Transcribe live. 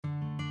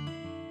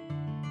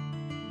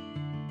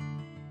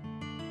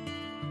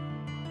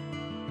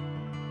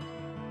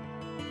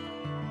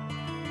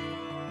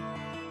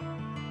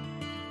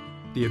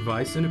The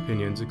advice and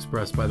opinions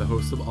expressed by the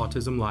host of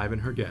Autism Live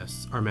and her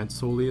guests are meant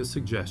solely as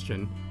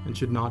suggestion and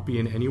should not be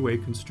in any way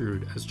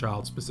construed as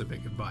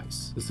child-specific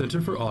advice. The Center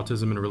for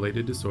Autism and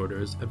Related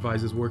Disorders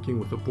advises working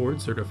with a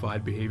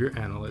board-certified behavior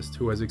analyst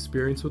who has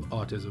experience with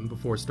autism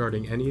before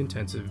starting any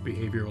intensive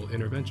behavioral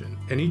intervention.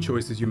 Any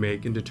choices you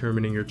make in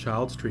determining your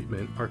child's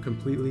treatment are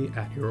completely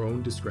at your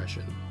own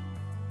discretion.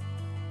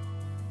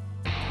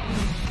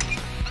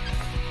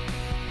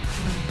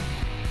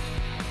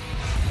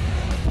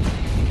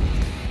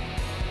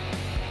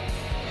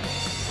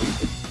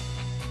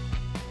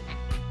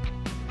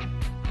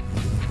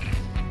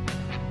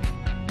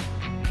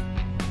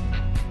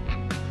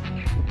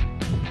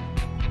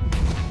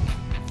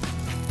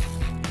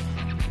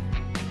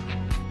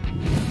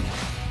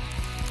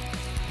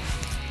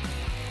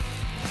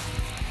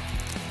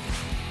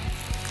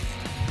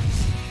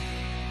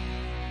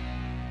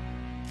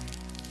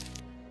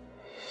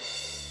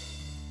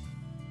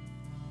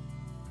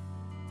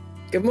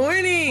 Good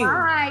morning.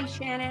 Hi,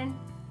 Shannon.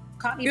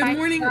 Caught me Good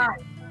morning.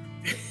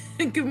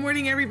 Good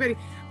morning, everybody.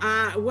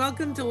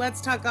 Welcome to Let's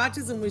Talk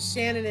Autism with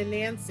Shannon and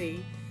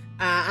Nancy.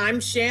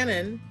 I'm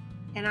Shannon.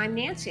 And I'm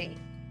Nancy.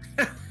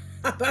 How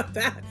about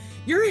that?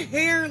 Your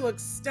hair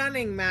looks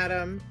stunning,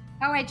 madam.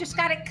 Oh, I just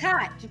got it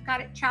cut. Just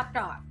got it chopped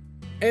off.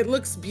 It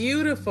looks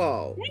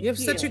beautiful. Thank you have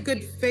you. such a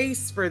good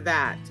face for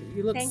that.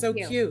 You look so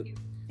cute.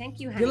 Thank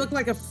you, honey. You look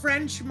like a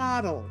French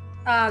model.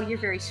 Oh, you're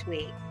very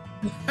sweet.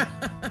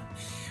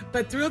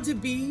 But thrilled to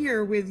be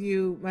here with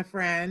you, my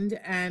friend.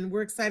 And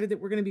we're excited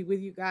that we're going to be with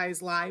you guys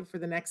live for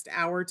the next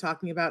hour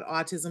talking about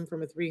autism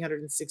from a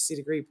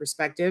 360-degree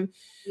perspective.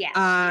 Yes.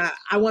 I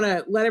want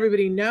to let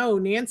everybody know,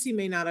 Nancy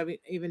may not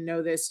even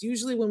know this.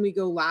 Usually when we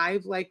go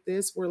live like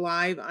this, we're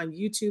live on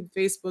YouTube,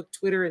 Facebook,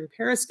 Twitter, and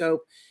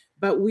Periscope.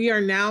 But we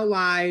are now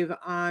live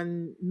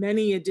on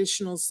many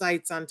additional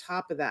sites on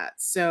top of that.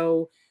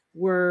 So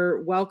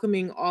we're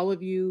welcoming all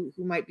of you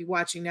who might be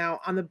watching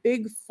now on the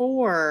Big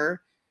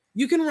Four.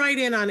 You can write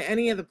in on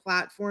any of the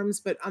platforms,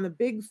 but on the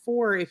Big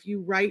Four, if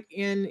you write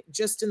in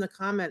just in the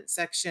comment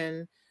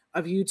section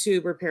of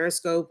YouTube or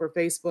Periscope or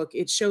Facebook,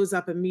 it shows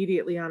up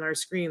immediately on our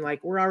screen.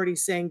 Like we're already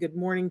saying good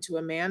morning to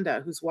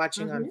Amanda, who's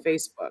watching on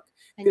Facebook.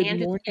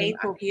 Amanda's a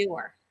faithful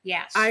viewer.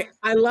 Yes. I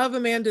love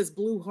Amanda's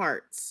blue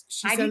hearts.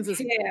 She I sends do us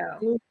too.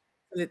 blue,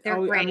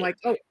 and I'm like,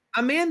 oh,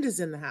 Amanda's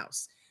in the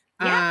house.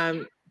 Yeah.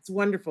 It's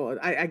wonderful.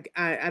 I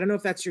don't know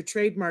if that's your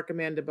trademark,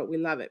 Amanda, but we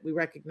love it. We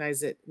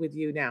recognize it with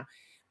you now.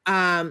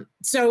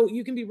 So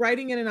you can be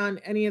writing in and on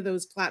any of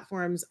those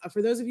platforms.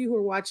 For those of you who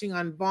are watching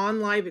on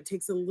Vaughn Live, it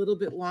takes a little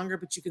bit longer,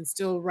 but you can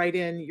still write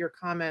in your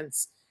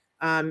comments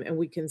and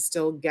we can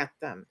still get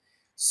them.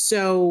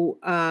 So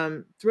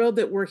thrilled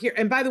that we're here.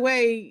 And by the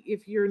way,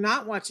 if you're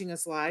not watching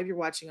us live, you're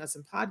watching us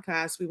in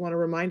podcast, we want to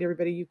remind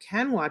everybody you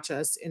can watch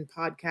us in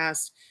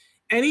podcast.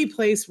 Any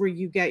place where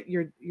you get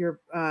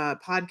your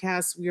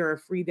podcasts, we are a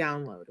free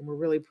download. And we're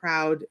really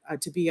proud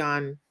to be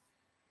on.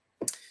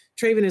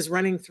 Traven is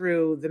running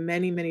through the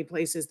many, many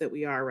places that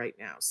we are right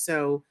now.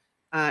 So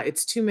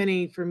it's too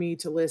many for me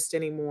to list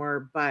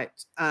anymore.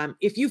 But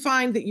if you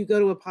find that you go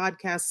to a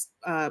podcast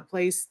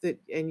place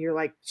and you're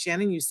like,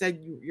 Shannon, you said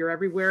you're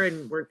everywhere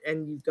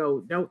and you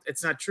go, no,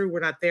 it's not true. We're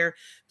not there.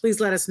 Please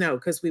let us know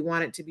because we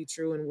want it to be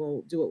true and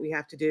we'll do what we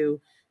have to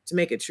do to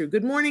make it true.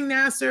 Good morning,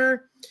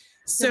 Nasser.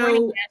 Good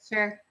morning,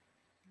 Nasser.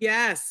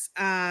 Yes.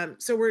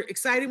 So we're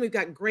excited. We've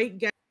got great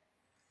guests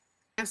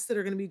that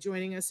are going to be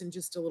joining us in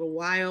just a little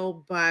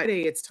while, but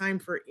today it's time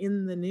for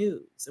In the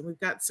News. And we've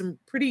got some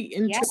pretty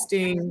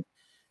interesting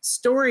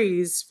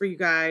stories for you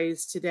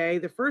guys today.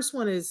 The first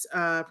one is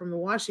from the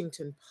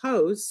Washington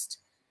Post.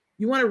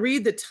 You want to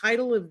read the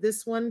title of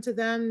this one to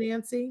them,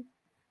 Nancy?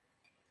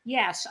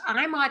 Yes,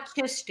 I'm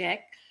autistic.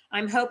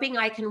 I'm hoping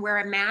I can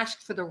wear a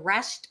mask for the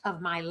rest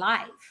of my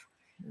life.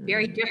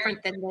 Very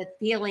different than the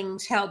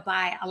feelings held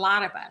by a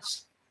lot of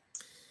us.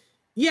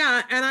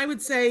 Yeah, and I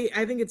would say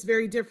I think it's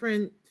very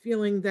different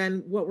feeling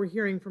than what we're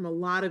hearing from a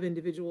lot of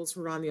individuals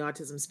who are on the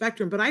autism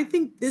spectrum. But I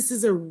think this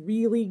is a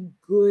really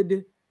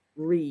good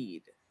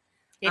read.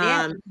 It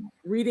is.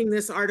 Reading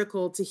this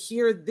article to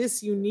hear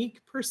this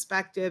unique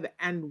perspective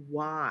and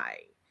why.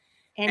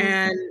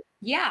 And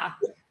yeah,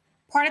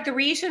 part of the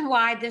reason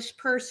why this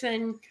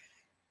person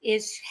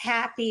is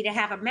happy to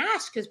have a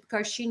mask is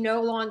because she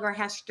no longer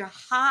has to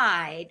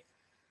hide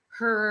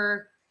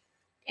her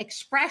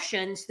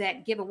expressions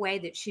that give away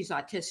that she's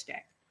autistic.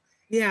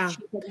 Yeah. She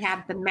can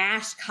have the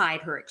mask hide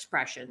her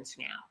expressions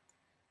now.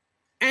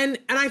 And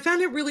I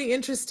found it really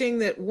interesting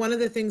that one of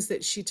the things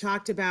that she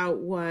talked about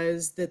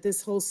was that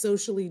this whole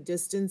socially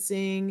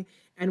distancing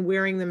and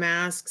wearing the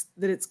masks,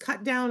 that it's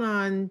cut down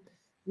on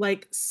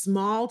like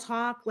small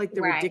talk, like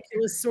the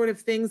ridiculous sort of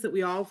things that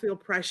we all feel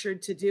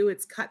pressured to do.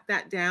 It's cut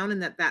that down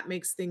and that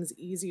makes things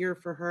easier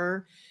for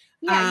her.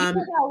 Yeah, you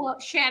know,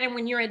 Shannon,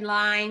 when you're in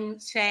line,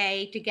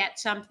 say, to get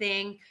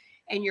something,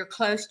 and you're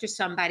close to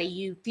somebody,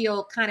 you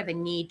feel kind of a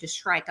need to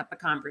strike up a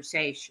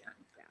conversation.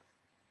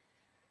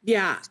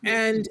 Yeah.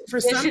 And for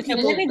some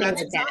people,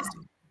 that's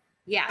exhausting.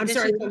 Yeah. I'm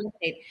sorry.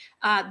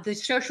 The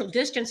social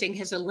distancing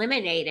has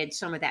eliminated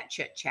some of that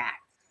chit chat.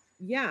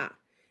 Yeah.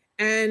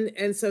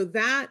 And so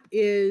that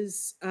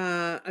is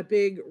a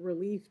big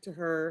relief to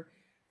her.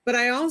 But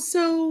I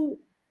also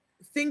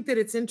think that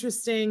it's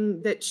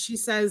interesting that she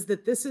says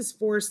that this has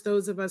forced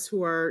those of us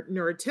who are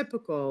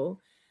neurotypical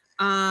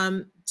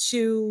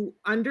to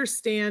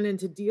understand and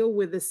to deal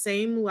with the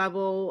same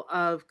level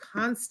of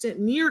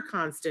near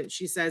constant,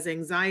 she says,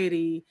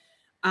 anxiety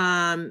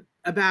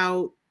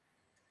about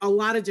a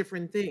lot of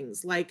different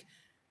things. Like,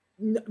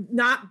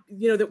 not,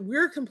 that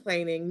we're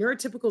complaining,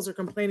 neurotypicals are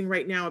complaining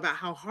right now about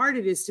how hard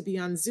it is to be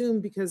on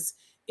Zoom because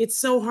it's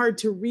so hard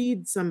to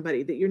read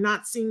somebody, that you're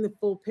not seeing the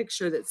full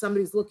picture, that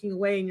somebody's looking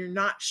away and you're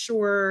not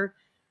sure,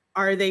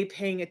 are they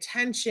paying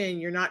attention?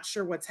 You're not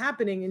sure what's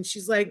happening. And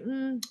she's like,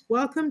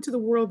 welcome to the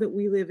world that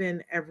we live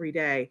in every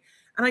day.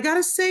 And I got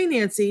to say,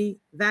 Nancy,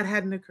 that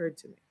hadn't occurred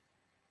to me.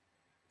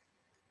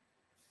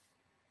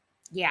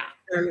 Yeah.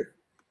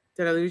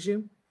 Did I lose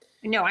you?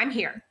 No, I'm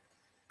here.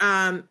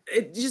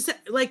 It just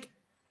like,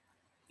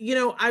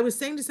 I was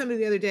saying to somebody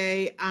the other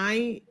day,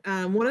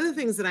 one of the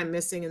things that I'm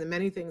missing, and the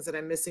many things that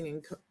I'm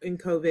missing in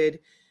COVID,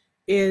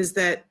 is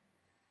that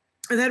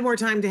I've had more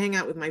time to hang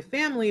out with my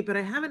family, but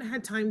I haven't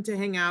had time to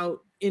hang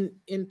out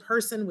in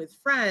person with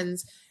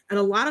friends. And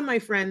a lot of my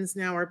friends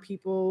now are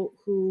people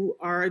who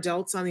are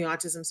adults on the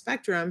autism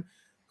spectrum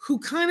who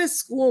kind of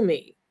school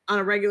me on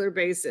a regular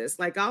basis.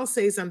 Like, I'll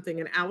say something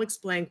and Alex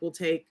Blank will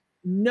take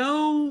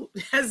no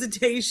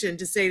hesitation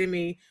to say to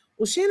me,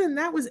 well, Shannon,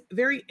 that was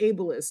very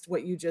ableist,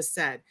 what you just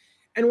said.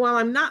 And while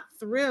I'm not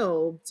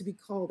thrilled to be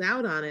called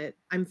out on it,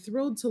 I'm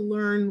thrilled to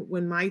learn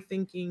when my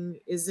thinking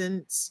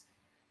isn't,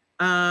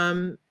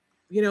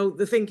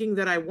 the thinking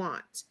that I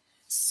want.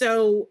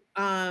 So,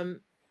 and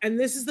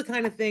this is the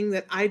kind of thing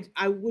that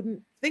I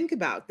wouldn't think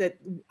about, that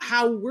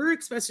how we're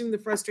expressing the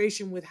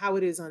frustration with how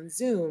it is on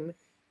Zoom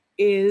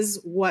is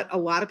what a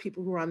lot of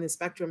people who are on the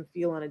spectrum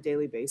feel on a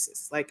daily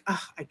basis. Like,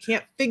 I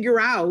can't figure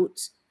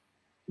out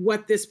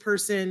what this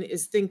person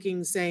is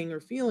thinking, saying, or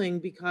feeling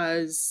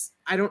because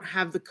I don't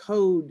have the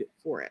code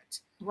for it.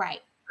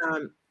 Right.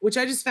 Which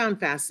I just found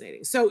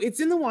fascinating. So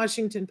it's in the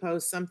Washington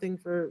Post, something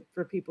for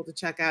people to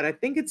check out. I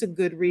think it's a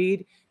good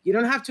read. You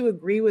don't have to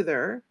agree with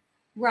her.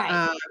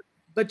 Right.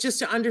 But just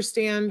to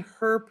understand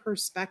her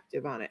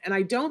perspective on it. And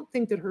I don't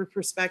think that her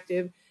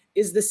perspective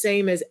is the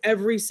same as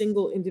every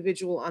single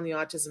individual on the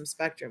autism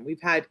spectrum.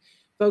 We've had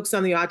folks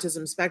on the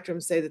autism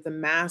spectrum say that the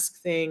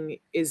mask thing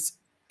is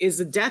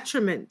a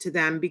detriment to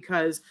them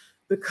because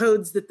the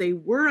codes that they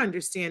were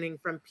understanding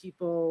from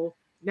people,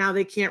 now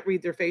they can't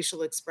read their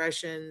facial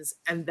expressions,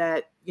 and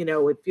that,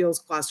 it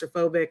feels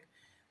claustrophobic.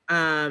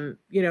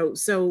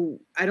 So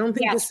I don't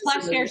think this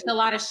plus there's a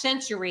lot of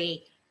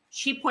sensory.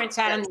 She points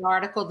out in the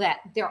article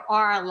that there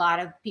are a lot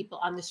of people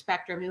on the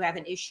spectrum who have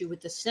an issue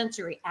with the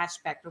sensory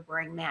aspect of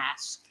wearing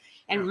masks.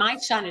 And my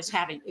son is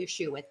having an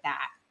issue with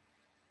that.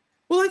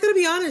 Well, I gotta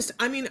be honest.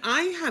 I mean,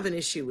 I have an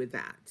issue with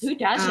that. Who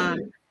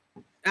doesn't?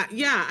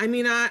 Yeah, I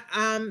mean,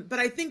 but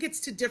I think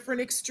it's to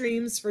different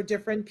extremes for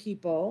different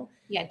people.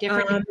 Yeah,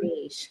 different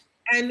degrees.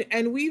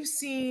 And we've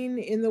seen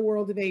in the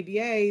world of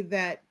ABA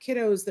that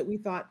kiddos that we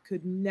thought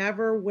could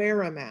never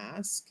wear a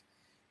mask,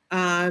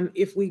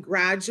 if we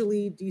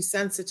gradually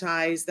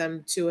desensitize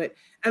them to it.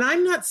 And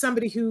I'm not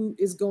somebody who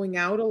is going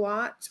out a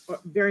lot, or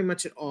very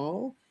much at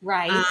all.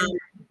 Right.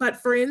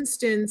 But for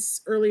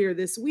instance, earlier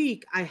this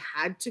week, I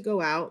had to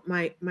go out.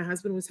 My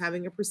husband was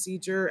having a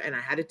procedure and I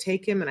had to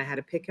take him and I had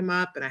to pick him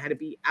up and I had to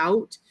be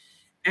out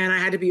and I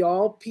had to be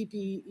all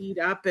PPE'd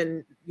up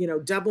and,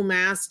 double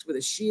masked with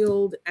a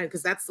shield, and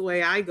because that's the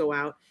way I go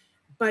out.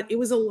 But it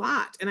was a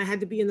lot. And I had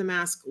to be in the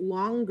mask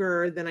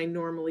longer than I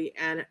normally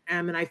am.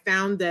 And I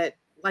found that,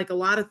 like a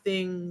lot of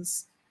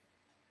things,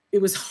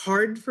 it was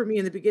hard for me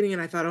in the beginning.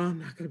 And I thought, I'm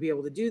not going to be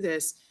able to do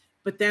this.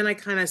 But then I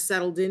kind of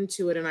settled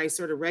into it and I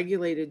sort of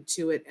regulated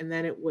to it. And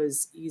then it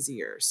was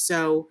easier.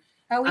 So.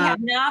 Oh, we have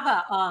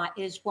Nava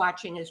is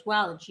watching as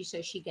well. And she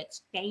says she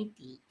gets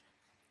fainty.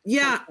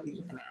 Yeah.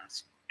 The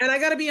mask. And I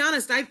got to be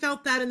honest, I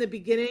felt that in the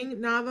beginning,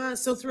 Nava.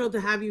 So thrilled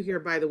to have you here,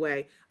 by the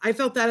way. I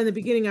felt that in the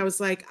beginning. I was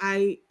like,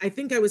 I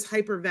think I was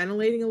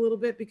hyperventilating a little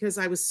bit because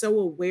I was so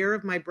aware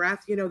of my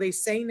breath. They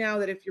say now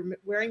that if you're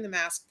wearing the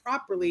mask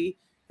properly,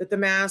 that the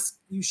mask,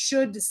 you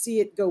should see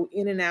it go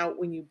in and out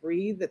when you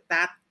breathe,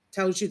 that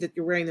tells you that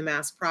you're wearing the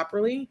mask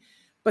properly.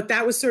 But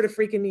that was sort of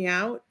freaking me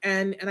out.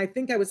 And I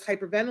think I was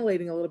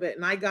hyperventilating a little bit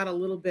and I got a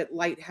little bit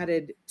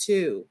lightheaded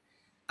too.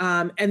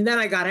 And then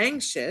I got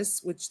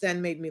anxious, which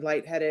then made me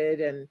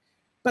lightheaded.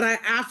 But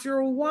after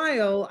a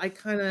while, I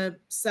kind of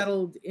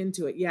settled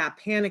into it. Yeah,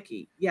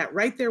 panicky. Yeah,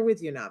 right there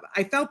with you, Nava.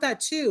 I felt that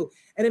too.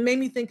 And it made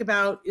me think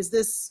about, is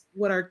this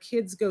what our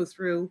kids go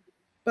through?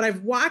 But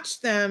I've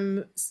watched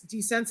them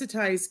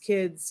desensitize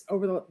kids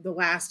over the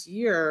last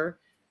year,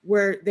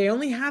 where they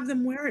only have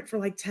them wear it for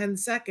like 10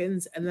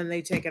 seconds and then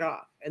they take it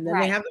off. And then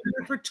they have them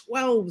wear it for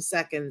 12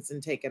 seconds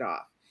and take it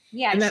off.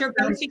 Yeah, sure.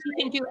 You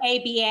can do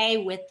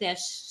ABA with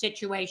this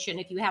situation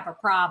if you have a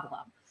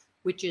problem,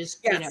 which is,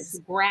 to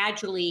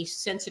gradually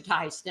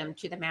sensitize them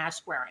to the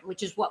mask wearing,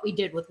 which is what we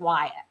did with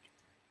Wyatt.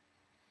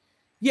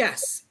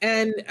 Yes.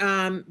 And,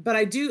 but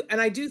I do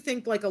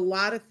think like a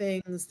lot of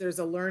things, there's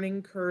a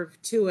learning curve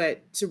to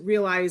it to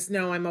realize,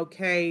 no, I'm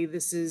okay.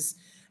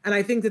 And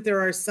I think that there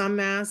are some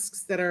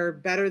masks that are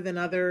better than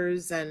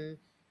others and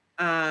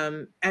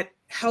at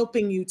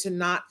helping you to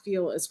not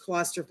feel as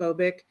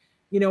claustrophobic.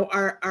 You know,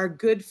 our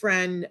good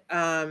friend,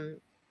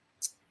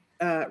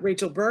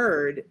 Rachel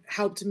Bird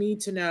helped me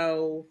to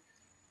know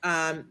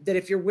that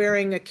if you're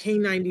wearing a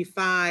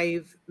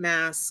K95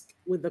 mask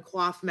with the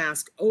cloth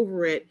mask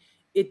over it,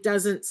 it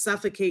doesn't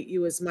suffocate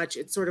you as much.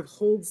 It sort of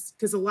holds,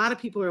 because a lot of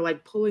people are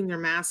like pulling their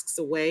masks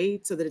away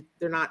so that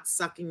they're not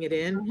sucking it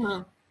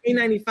in.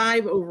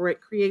 K95 over it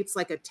creates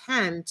like a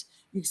tent.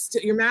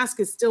 Your mask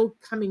is still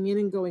coming in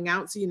and going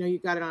out, so you know you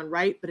got it on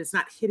right, but it's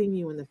not hitting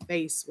you in the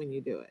face when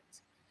you do it.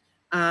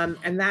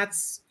 And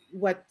that's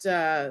what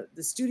the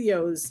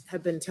studios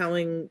have been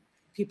telling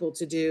people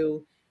to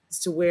do, is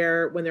to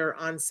wear when they're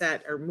on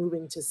set or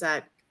moving to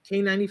set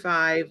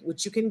K95,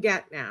 which you can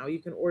get now. You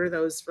can order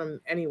those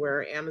from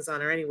anywhere,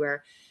 Amazon or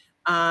anywhere.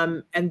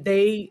 And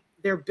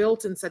they're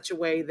built in such a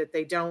way that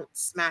they don't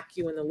smack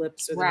you in the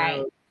lips or the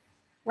nose.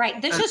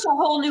 Right. This is a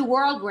whole new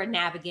world we're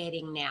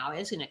navigating now,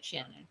 isn't it,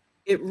 Shannon?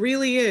 It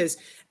really is.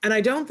 And I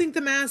don't think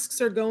the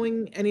masks are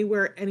going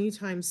anywhere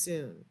anytime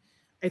soon.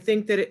 I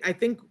think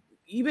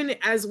even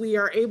as we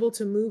are able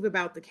to move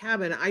about the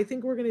cabin, I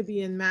think we're going to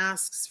be in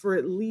masks for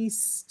at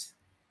least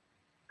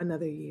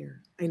another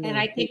year. And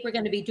I think we're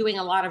going to be doing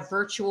a lot of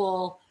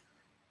virtual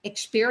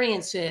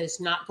experiences,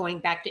 not going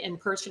back to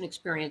in-person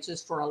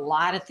experiences for a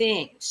lot of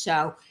things.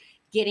 So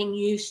getting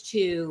used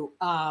to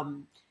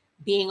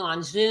being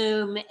on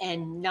Zoom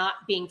and not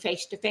being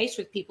face-to-face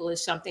with people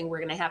is something we're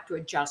going to have to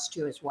adjust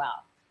to as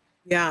well.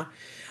 Yeah.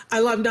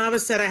 I love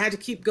Nava said, I had to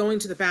keep going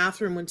to the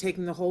bathroom when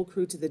taking the whole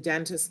crew to the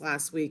dentist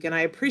last week. And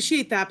I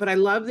appreciate that, but I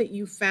love that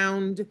you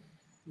found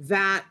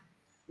that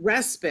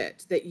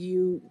respite, that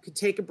you could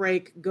take a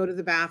break, go to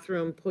the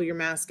bathroom, pull your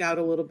mask out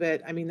a little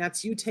bit. I mean,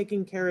 that's you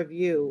taking care of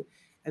you.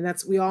 And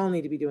we all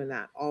need to be doing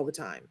that all the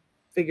time,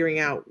 figuring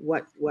out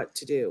what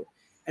to do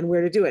and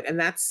where to do it. And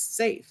that's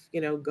safe, you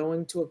know,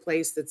 going to a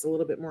place that's a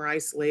little bit more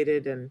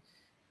isolated and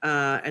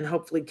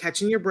hopefully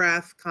catching your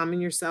breath,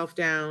 calming yourself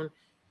down.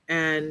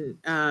 And,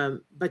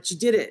 but you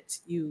did it.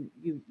 You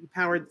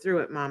powered through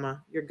it,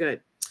 Mama. You're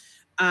good.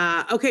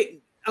 Okay.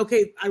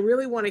 I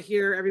really want to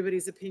hear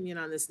everybody's opinion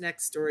on this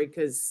next story,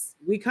 because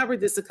we covered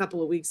this a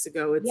couple of weeks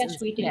ago.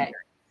 Yes, we did.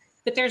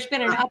 But there's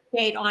been an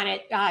update on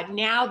it.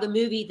 Now the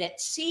movie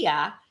that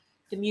Sia,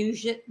 the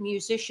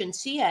musician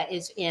Sia,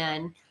 is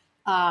in,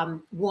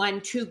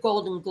 won 2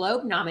 Golden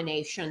Globe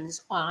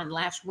nominations on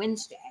last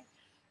Wednesday.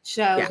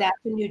 So that's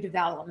a new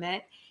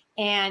development.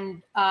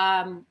 And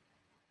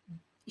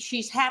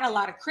she's had a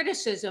lot of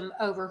criticism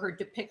over her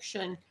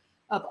depiction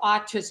of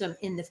autism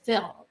in the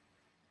film.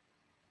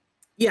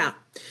 Yeah.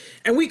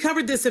 And we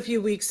covered this a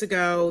few weeks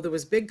ago. There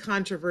was big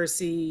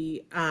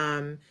controversy.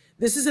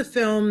 This is a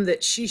film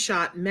that she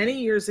shot many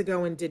years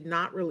ago and did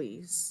not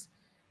release.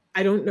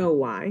 I don't know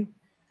why.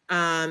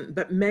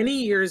 But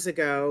many years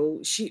ago,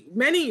 she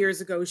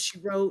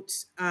wrote,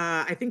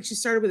 I think she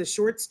started with a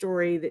short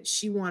story that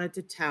she wanted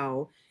to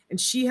tell. And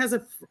she has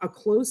a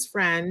close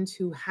friend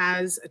who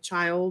has a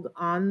child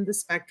on the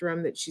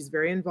spectrum that she's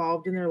very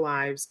involved in their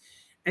lives.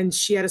 And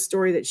she had a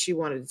story that she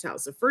wanted to tell.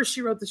 So first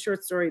she wrote the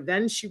short story,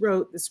 then she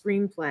wrote the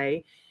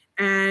screenplay.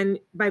 And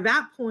by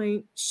that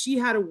point, she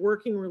had a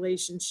working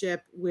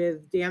relationship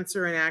with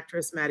dancer and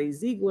actress Maddie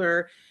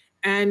Ziegler.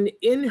 And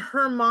in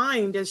her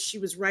mind, as she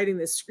was writing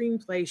this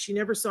screenplay, she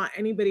never saw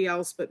anybody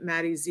else but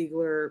Maddie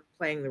Ziegler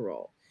playing the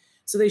role.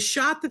 So they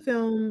shot the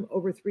film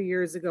over 3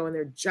 years ago, and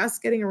they're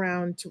just getting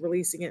around to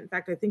releasing it. In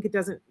fact, I think it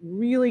doesn't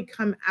really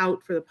come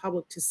out for the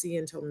public to see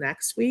until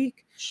next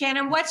week.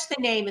 Shannon, what's the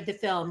name of the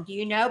film? Do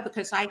you know?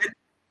 Because I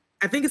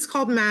think it's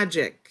called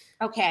Magic.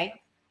 Okay.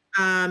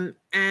 Oh,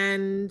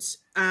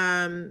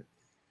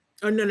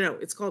 no,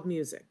 it's called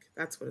Music.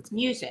 That's what it's called.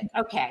 Music.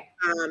 Okay.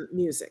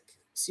 Music.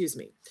 Excuse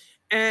me.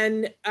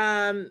 And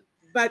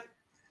but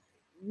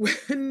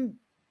when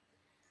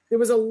there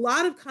was a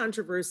lot of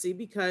controversy,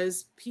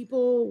 because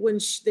people, when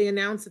they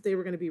announced that they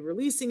were going to be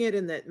releasing it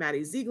and that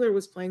Maddie Ziegler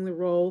was playing the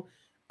role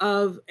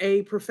of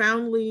a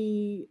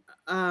profoundly,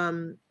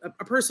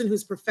 a person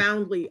who's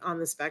profoundly on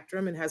the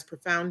spectrum and has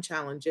profound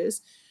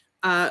challenges,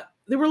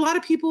 there were a lot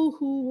of people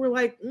who were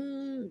like,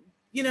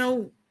 you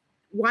know,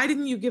 why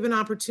didn't you give an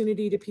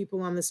opportunity to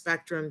people on the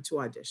spectrum to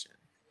audition?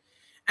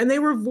 And they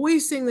were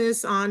voicing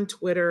this on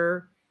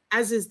Twitter,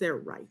 as is their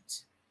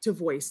right to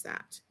voice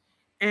that.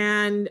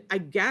 And I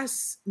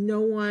guess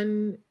no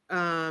one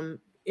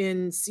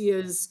in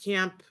Sia's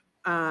camp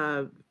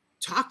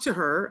talked to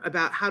her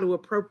about how to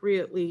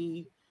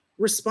appropriately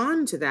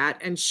respond to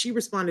that. And she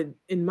responded,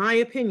 in my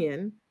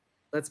opinion,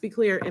 let's be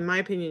clear, in my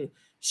opinion,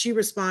 she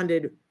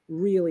responded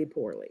really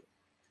poorly.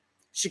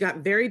 She got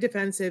very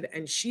defensive,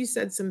 and she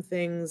said some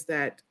things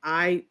that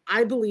I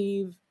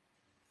believe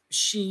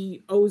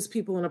she owes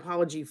people an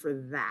apology for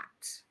that.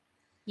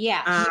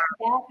 Yeah,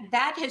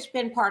 that has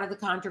been part of the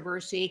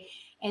controversy.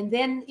 And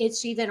then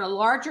it's even a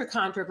larger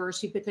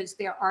controversy because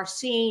there are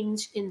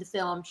scenes in the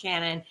film,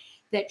 Shannon,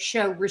 that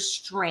show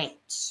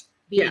restraints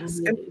being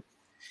used.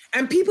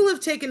 And people have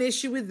taken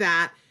issue with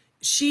that.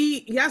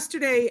 She,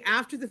 yesterday,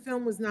 after the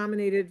film was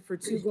nominated for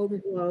 2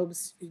 Golden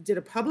Globes, did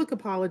a public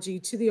apology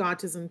to the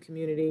autism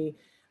community.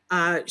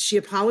 She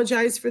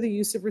apologized for the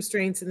use of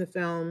restraints in the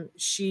film.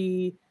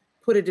 She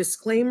put a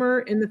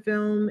disclaimer in the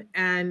film,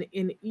 and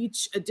in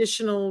each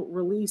additional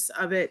release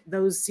of it,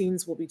 those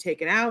scenes will be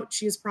taken out,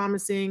 she is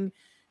promising.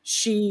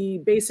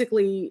 She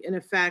basically, in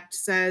effect,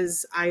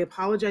 says, I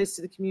apologize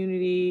to the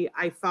community.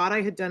 I thought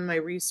I had done my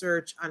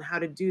research on how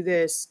to do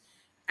this,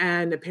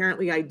 and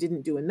apparently I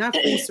didn't do enough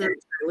research.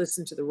 I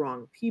listened to the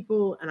wrong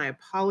people, and I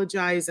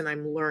apologize, and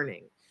I'm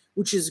learning,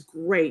 which is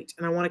great.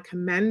 And I want to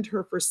commend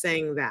her for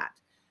saying that.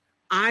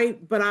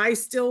 But I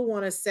still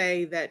want to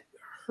say that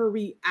her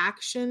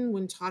reaction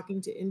when talking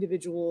to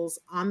individuals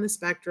on the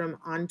spectrum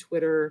on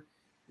Twitter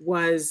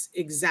was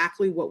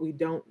exactly what we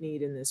don't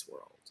need in this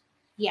world.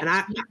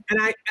 Yeah.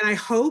 And I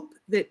hope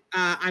that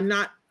I'm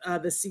not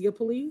the Sia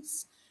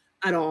police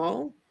at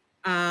all.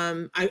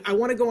 I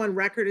want to go on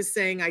record as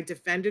saying I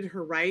defended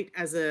her right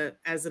as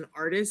an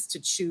artist to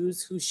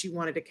choose who she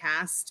wanted to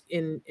cast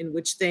in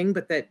which thing,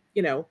 but that,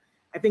 you know,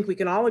 I think we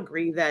can all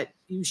agree that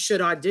you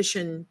should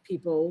audition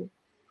people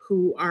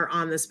who are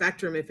on the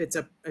spectrum if it's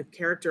a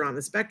character on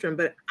the spectrum.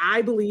 But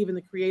I believe in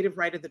the creative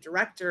right of the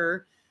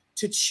director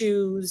to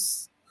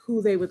choose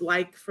who they would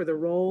like for the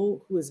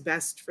role, who is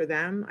best for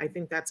them. I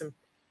think that's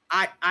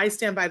I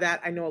stand by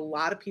that. I know a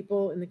lot of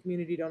people in the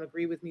community don't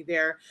agree with me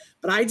there,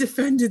 but I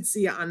defended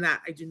Sia on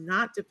that. I do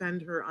not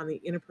defend her on the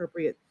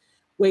inappropriate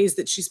ways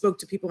that she spoke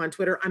to people on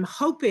Twitter. I'm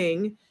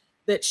hoping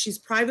that she's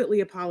privately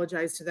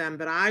apologized to them,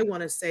 but I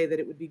want to say that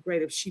it would be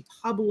great if she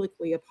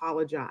publicly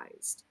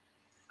apologized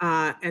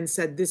and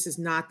said, this is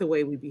not the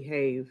way we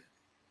behave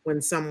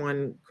when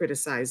someone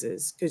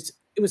criticizes, because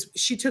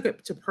she took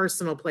it to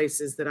personal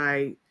places that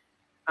I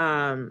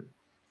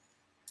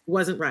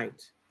wasn't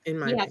right. In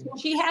my opinion.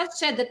 She has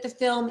said that the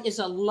film is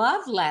a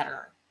love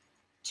letter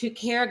to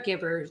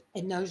caregivers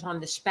and those on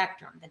the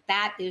spectrum,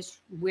 that is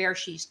where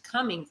she's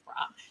coming from.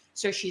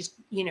 So she's,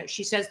 you know,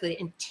 she says the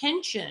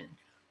intention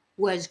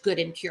was good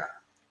and pure.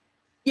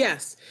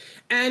 Yes.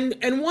 And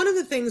one of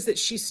the things that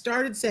she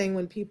started saying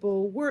when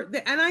people were,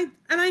 and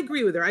I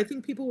agree with her, I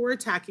think people were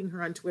attacking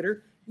her on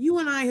Twitter. You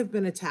and I have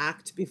been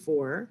attacked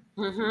before.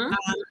 Mm-hmm.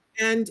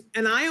 And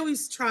I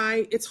always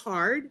try, it's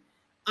hard.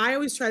 I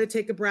always try to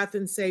take a breath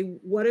and say,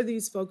 what are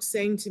these folks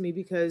saying to me?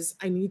 Because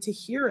I need to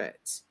hear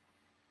it.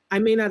 I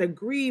may not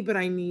agree, but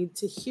I need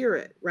to hear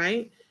it.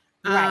 Right.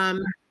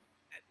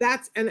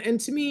 That's, and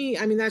to me,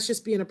 I mean, that's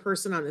just being a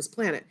person on this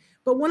planet.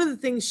 But one of the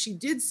things she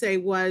did say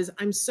was,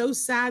 I'm so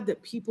sad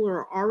that people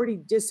are already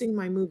dissing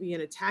my movie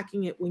and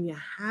attacking it when you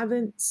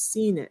haven't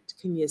seen it.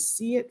 Can you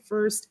see it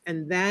first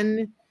and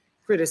then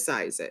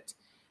criticize it?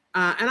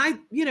 And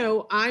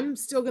I'm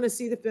still going to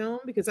see the film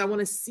because I want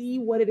to see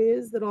what it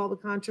is that all the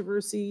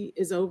controversy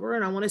is over.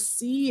 And I want to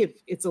see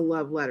if it's a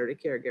love letter to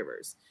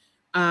caregivers.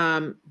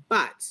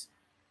 But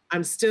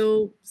I'm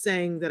still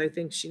saying that I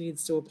think she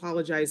needs to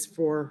apologize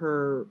for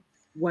her,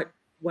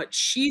 what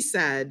she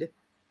said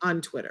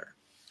on Twitter.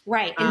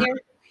 Right. And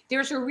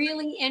there's a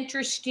really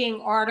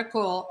interesting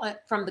article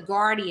from The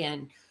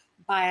Guardian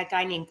by a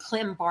guy named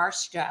Clem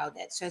Barstow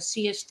that says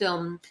Sia's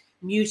film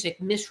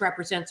music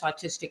misrepresents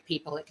autistic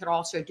people. It could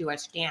also do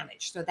us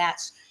damage. So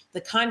that's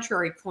the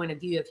contrary point of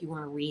view if you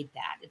want to read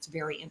that. It's a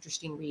very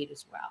interesting read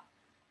as well.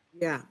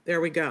 Yeah,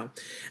 there we go.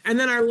 And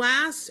then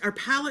our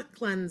palate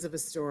cleanse of a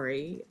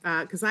story,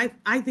 because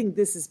I think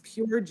this is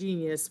pure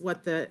genius,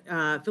 what the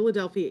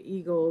Philadelphia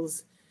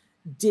Eagles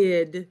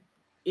did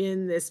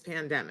in this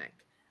pandemic.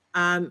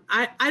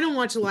 I don't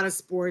watch a lot of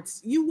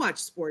sports. You watch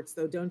sports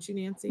though, don't you,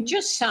 Nancy?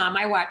 Just some.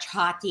 I watch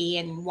hockey,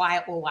 and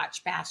Wyatt will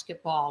watch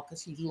basketball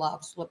because he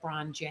loves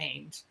LeBron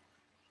James.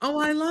 Oh,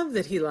 I love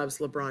that he loves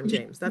LeBron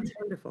James. That's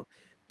wonderful.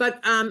 But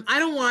I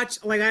don't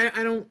watch, like,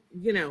 I don't,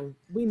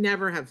 we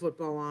never have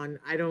football on.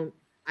 I don't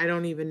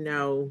even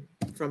know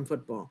from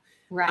football.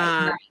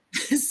 Right.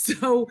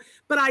 So,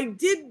 but I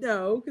did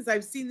know, because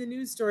I've seen the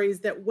news stories,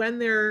 that when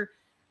they're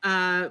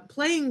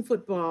playing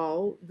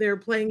football, they're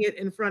playing it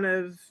in front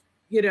of,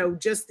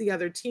 just the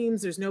other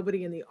teams. There's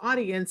nobody in the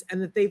audience,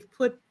 and that they've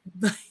put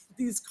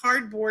these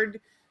cardboard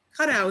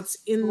cutouts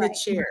in the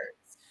chairs.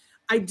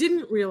 I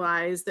didn't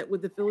realize that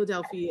with the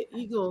Philadelphia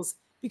Eagles,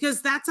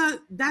 because that's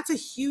a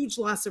huge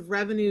loss of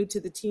revenue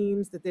to the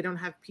teams, that they don't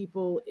have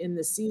people in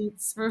the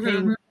seats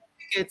paying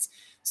tickets.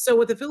 So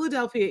what the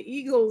Philadelphia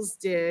Eagles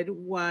did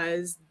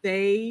was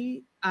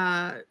they,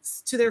 to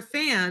their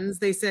fans,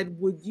 they said,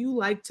 would you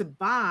like to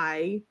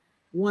buy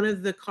one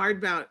of the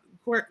cardboard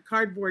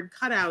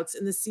cutouts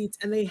in the seats?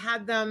 And they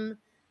had them,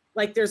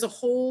 like, there's a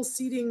whole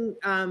seating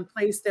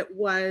place that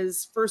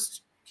was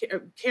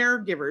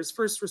caregivers,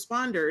 first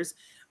responders,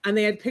 and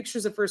they had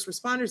pictures of first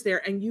responders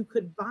there, and you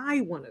could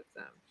buy one of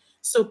them.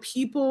 So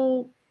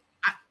people,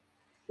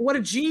 what a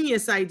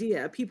genius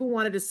idea. People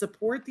wanted to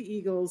support the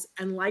Eagles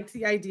and liked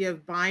the idea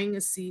of buying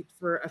a seat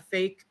for a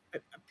fake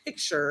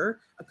picture,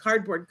 a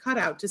cardboard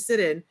cutout to sit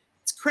in.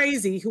 It's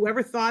crazy.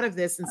 Whoever thought of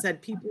this and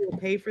said people will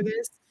pay for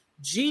this,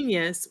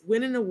 genius,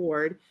 win an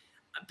award.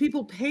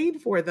 People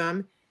paid for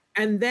them.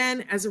 And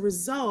then as a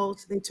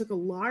result, they took a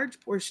large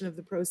portion of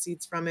the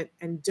proceeds from it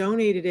and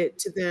donated it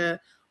to the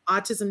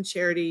autism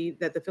charity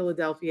that the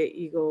Philadelphia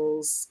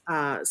Eagles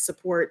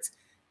supports.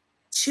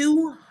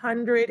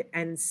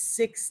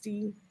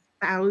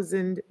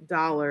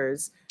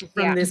 $260,000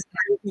 from this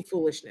crazy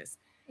foolishness.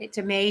 It's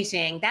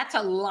amazing. That's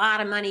a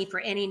lot of money for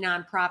any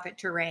nonprofit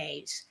to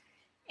raise.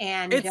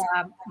 And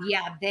I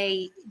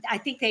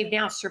think they've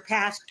now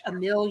surpassed $1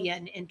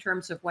 million in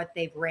terms of what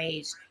they've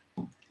raised.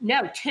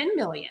 No, 10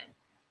 million.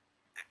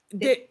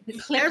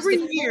 Every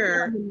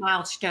year,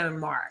 milestone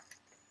mark.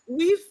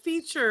 We've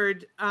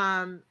featured,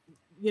 the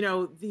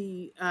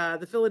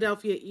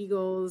Philadelphia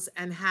Eagles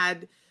and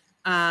had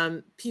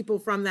people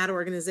from that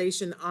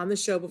organization on the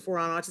show before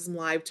on Autism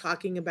Live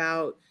talking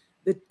about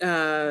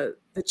the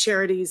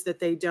charities that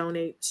they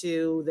donate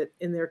to that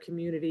in their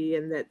community,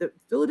 and that the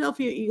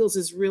Philadelphia Eagles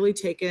has really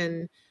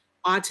taken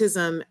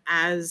autism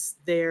as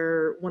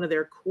one of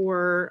their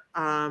core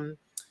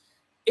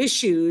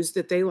issues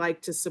that they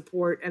like to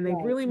support, and they've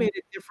really made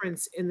a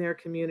difference in their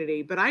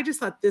community. But I just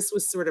thought this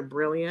was sort of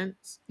brilliant.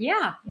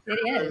 Yeah,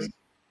 it is.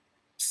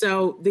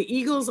 So the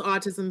Eagles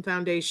Autism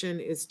Foundation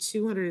is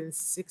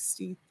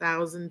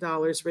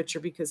 $260,000 richer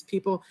because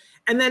people,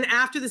 and then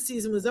after the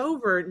season was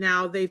over,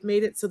 now they've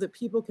made it so that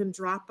people can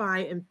drop by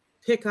and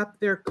pick up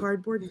their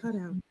cardboard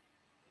cutout.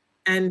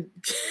 And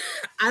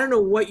I don't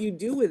know what you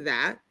do with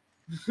that.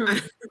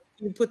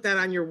 You put that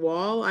on your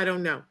wall. I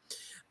don't know.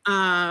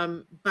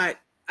 But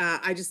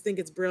I just think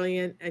it's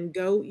brilliant, and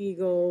go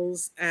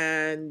Eagles,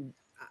 and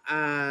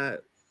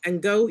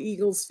go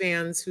Eagles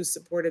fans who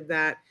supported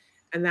that.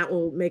 And that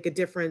will make a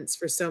difference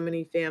for so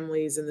many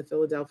families in the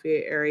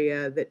Philadelphia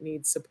area that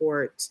need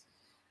support.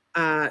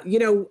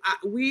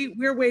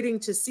 We're waiting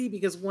to see,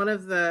 because one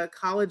of the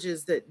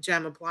colleges that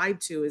Jem applied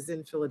to is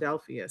in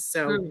Philadelphia.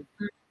 So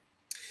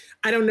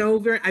I don't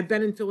know. I've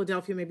been in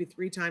Philadelphia maybe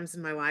 3 times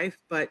in my life,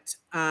 but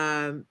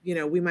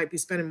we might be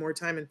spending more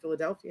time in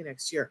Philadelphia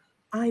next year.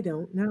 I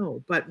don't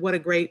know, but what a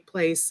great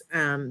place,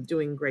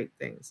 doing great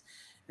things.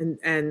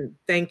 And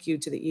thank you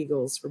to the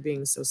Eagles for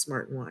being so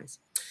smart and wise.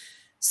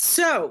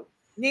 So,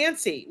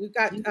 Nancy, we've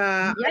got,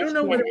 I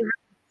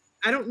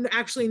don't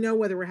actually know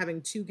whether we're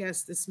having 2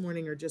 guests this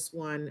morning or just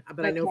 1,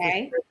 but I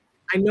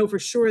know for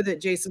sure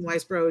that Jason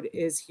Weisbrod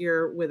is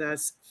here with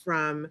us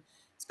from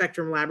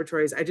Spectrum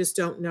Laboratories. I just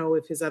don't know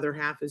if his other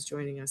half is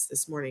joining us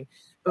this morning,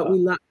 but we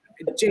love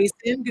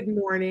Jason. Good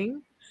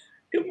morning.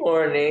 Good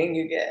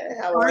morning.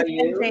 How are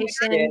you?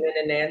 Jason. Shannon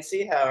and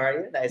Nancy, how are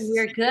you? Nice.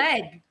 We're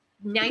good.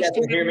 Nice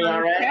to hear me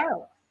all right.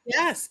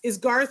 Yes. Is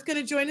Garth going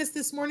to join us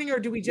this morning, or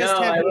do we just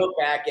have? No, I wrote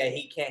back. Yeah,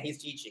 he can't. He's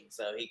teaching,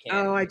 so he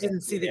can't. Oh, I didn't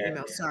see the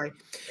email. Sorry.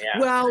 Yeah.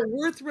 Well,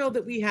 we're thrilled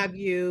that we have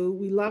you.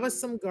 We love us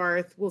some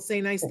Garth. We'll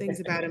say nice things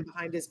about him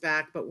behind his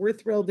back, but we're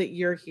thrilled that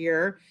you're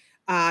here.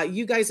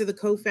 You guys are the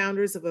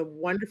co-founders of a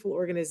wonderful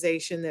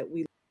organization that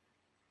we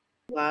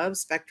love,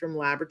 Spectrum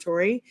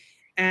Laboratory.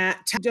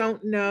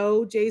 Don't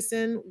know,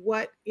 Jason,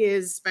 what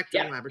is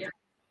Spectrum Laboratory?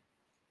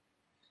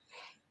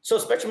 So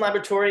Spectrum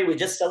Laboratory, we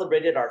just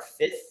celebrated our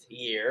 5th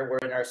year. We're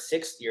in our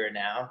 6th year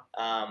now.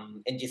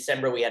 In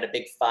December, we had a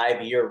big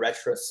 5-year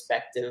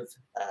retrospective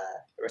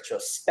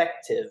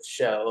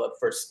show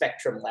for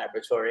Spectrum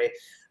Laboratory,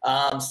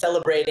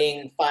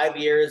 celebrating 5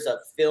 years of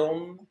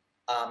film,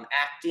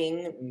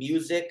 acting,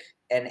 music,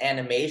 and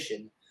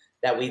animation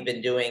that we've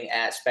been doing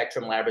at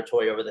Spectrum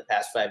Laboratory over the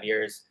past 5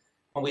 years.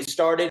 When we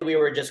started, we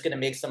were just going to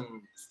make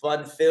some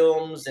fun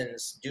films and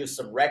do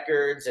some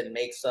records and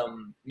make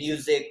some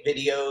music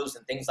videos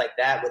and things like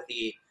that with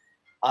the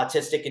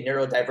autistic and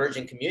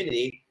neurodivergent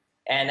community.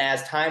 And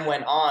as time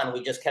went on,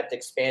 we just kept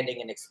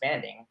expanding and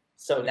expanding.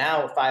 So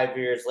now 6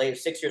 years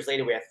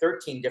later, we have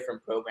 13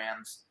 different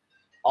programs,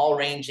 all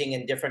ranging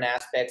in different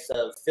aspects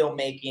of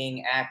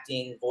filmmaking,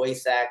 acting,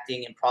 voice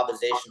acting,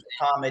 improvisation,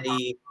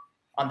 comedy.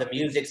 On the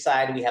music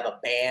side, we have a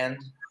band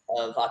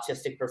of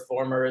autistic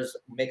performers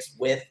mixed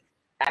with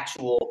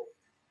actual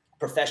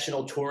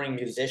professional touring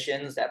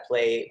musicians that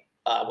play,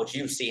 which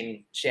you've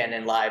seen,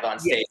 Shannon, live on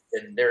stage,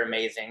 and they're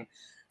amazing.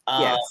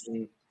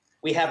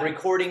 We have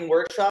recording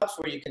workshops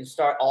where you can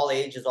start all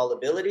ages, all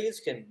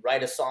abilities, can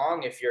write a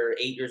song. If you're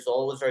 8 years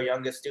old as our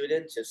youngest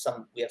student,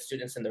 we have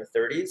students in their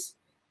 30s.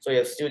 So we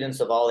have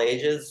students of all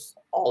ages,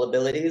 all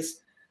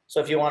abilities. So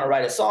if you want to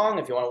write a song,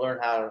 if you want to learn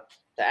how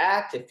to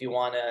act, if you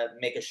want to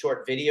make a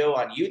short video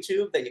on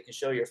YouTube that you can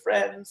show your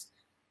friends,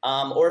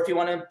 or if you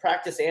want to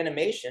practice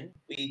animation,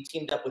 we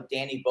teamed up with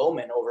Danny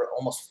Bowman over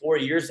almost 4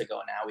 years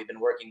ago now. We've been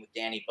working with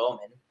Danny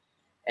Bowman,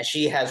 and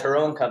she has her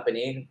own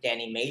company,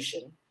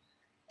 Dannymation,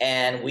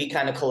 and we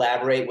kind of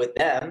collaborate with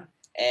them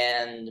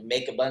and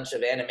make a bunch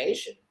of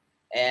animation.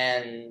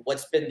 And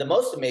what's been the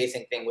most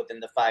amazing thing within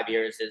the 5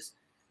 years is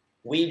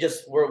we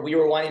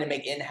were wanting to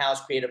make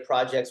in-house creative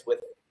projects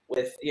with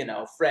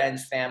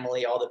friends,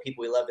 family, all the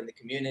people we love in the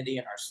community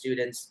and our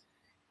students.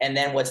 And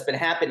then what's been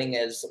happening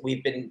is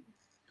we've been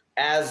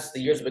as the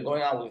years have been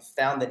going on, we've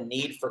found the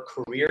need for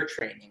career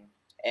training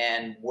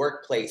and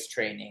workplace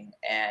training.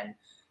 And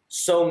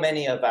so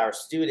many of our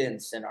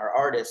students and our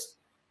artists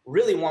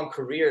really want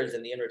careers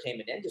in the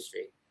entertainment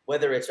industry,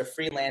 whether it's a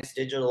freelance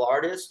digital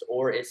artist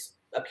or it's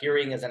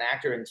appearing as an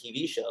actor in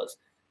TV shows.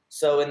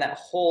 So in that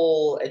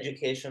whole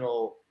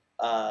educational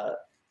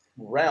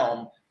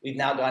realm, we've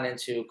now gone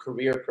into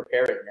career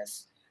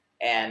preparedness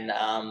and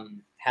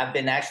have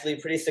been actually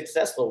pretty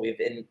successful. We've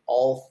in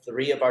all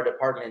 3 of our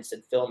departments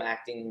in film,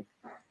 acting,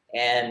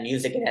 and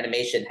music and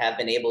animation have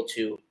been able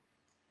to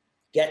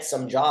get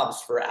some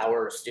jobs for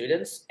our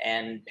students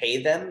and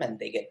pay them, and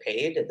they get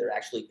paid, and they're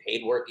actually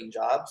paid working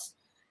jobs.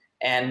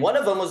 And one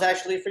of them was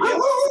actually for you.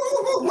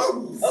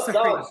 Oh,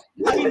 dogs.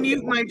 Let me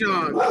mute my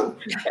dog.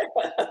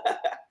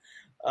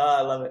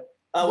 I love it.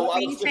 Well, I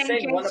you was just saying,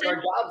 saying one of Jason?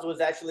 our jobs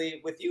was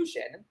actually with you,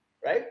 Shannon,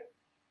 right?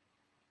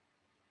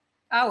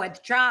 Oh, a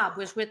job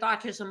was with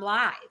Autism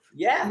Live.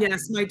 Yeah.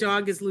 Yes, my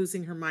dog is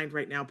losing her mind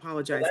right now.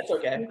 Apologize. That's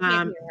okay.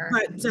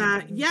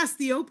 But yes,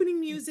 the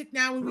opening music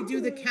now when we do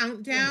the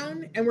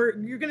countdown, and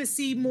you're going to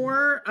see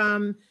more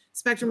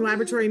Spectrum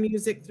Laboratory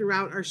music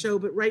throughout our show.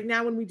 But right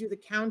now, when we do the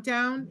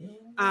countdown,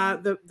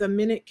 the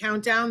minute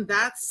countdown,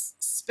 that's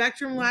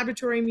Spectrum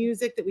Laboratory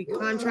music that we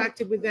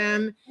contracted with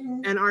them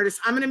and artists.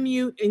 I'm going to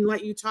mute and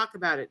let you talk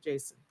about it,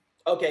 Jason.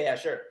 Okay, yeah,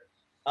 sure.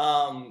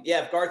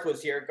 Yeah, if Garth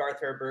was here, Garth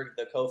Herberg,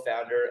 the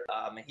co-founder,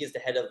 he's the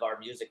head of our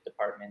music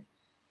department.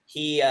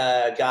 He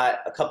got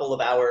a couple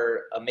of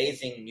our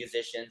amazing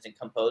musicians and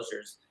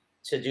composers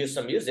to do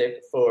some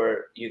music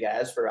for you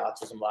guys for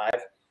Autism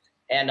Live.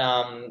 And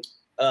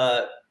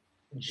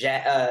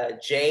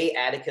Jay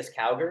Atticus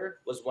Cowger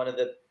was one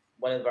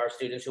of our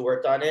students who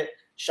worked on it.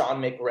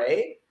 Sean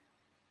McRae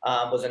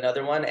was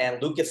another one,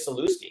 and Lucas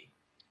Saluski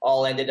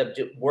all ended up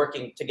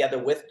working together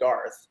with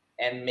Garth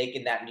and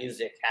making that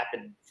music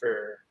happen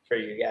for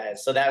you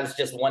guys. So that was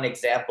just one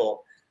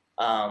example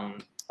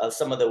of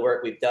some of the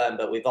work we've done.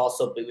 But we've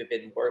also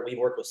we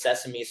worked with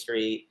Sesame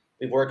Street.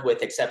 We've worked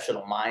with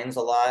Exceptional Minds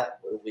a lot.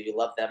 We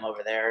love them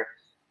over there.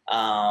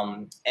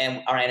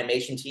 And our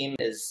animation team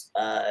is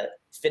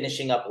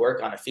finishing up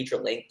work on a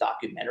feature-length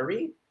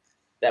documentary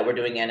that we're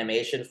doing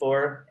animation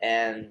for.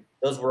 And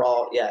those were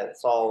all,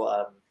 it's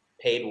all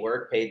paid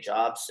work, paid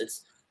jobs.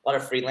 It's a lot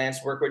of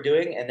freelance work we're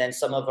doing. And then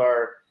some of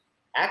our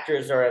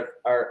actors are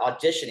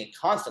auditioning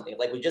constantly.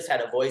 Like we just had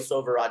a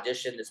voiceover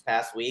audition this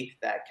past week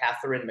that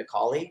Kathy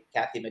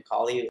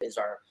McCauley is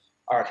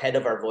our head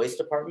of our voice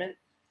department.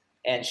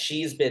 And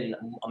she's been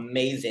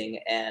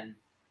amazing and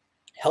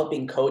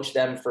helping coach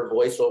them for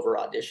voiceover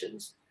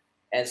auditions.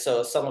 And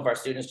so some of our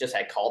students just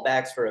had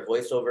callbacks for a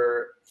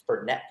voiceover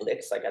for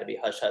Netflix. I got to be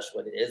hush hush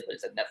what it is, but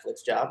it's a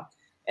Netflix job.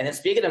 And then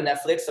speaking of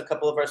Netflix, a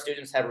couple of our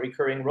students have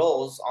recurring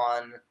roles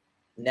on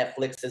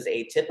Netflix's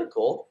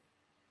Atypical.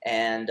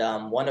 And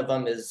one of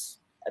them is,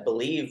 I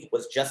believe,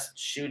 was just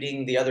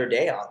shooting the other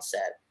day on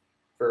set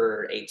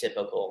for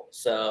Atypical.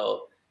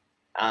 So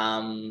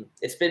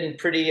it's been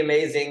pretty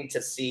amazing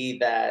to see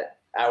that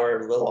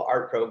our little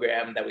art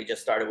program that we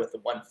just started with the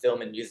one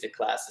film and music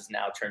class is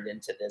now turned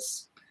into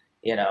this,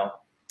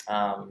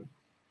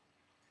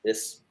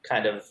 this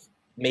kind of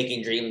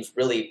making dreams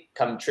really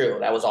come true.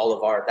 That was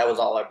all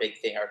our big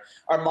thing.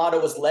 Our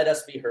motto was let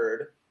us be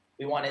heard.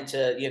 We wanted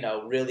to,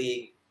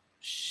 really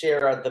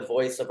share the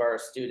voice of our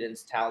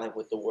students' talent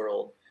with the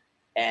world.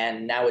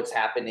 And now it's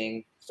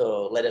happening.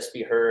 So let us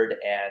be heard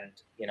and,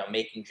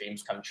 making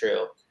dreams come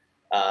true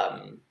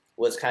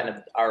was kind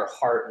of our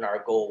heart and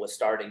our goal with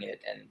starting it.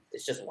 And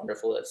it's just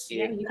wonderful to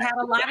see it. You've had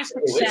a lot of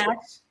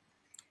success.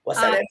 What's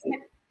that?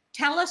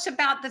 Tell us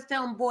about the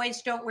film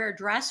Boys Don't Wear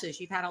Dresses.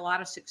 You've had a lot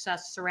of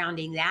success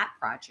surrounding that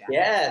project.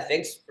 Yeah,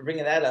 thanks for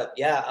bringing that up.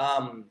 Yeah,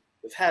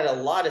 we've had a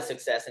lot of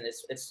success, and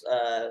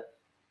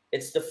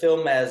it's the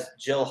film, as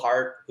Jill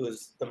Hart, who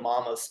is the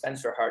mom of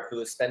Spencer Hart,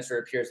 who is Spencer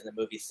appears in the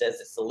movie, says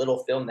it's the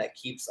little film that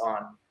keeps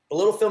on, the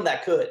little film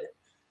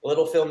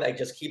that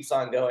just keeps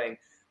on going.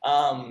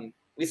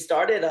 We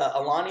started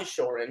Alani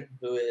Shorin,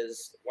 who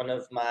is one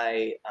of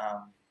my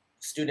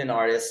student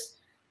artists,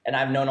 and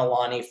I've known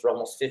Alani for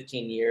almost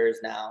 15 years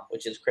now,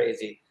 which is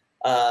crazy.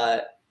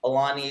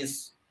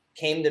 Alani's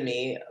came to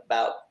me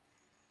about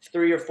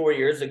 3 or 4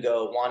 years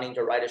ago wanting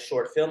to write a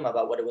short film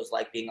about what it was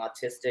like being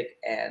autistic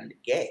and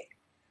gay.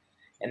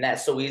 And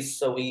so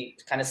we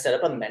kind of set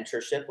up a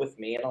mentorship with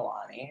me and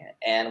Alani,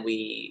 and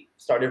we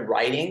started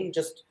writing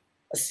just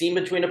a scene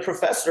between a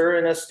professor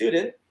and a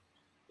student,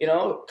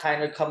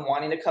 kind of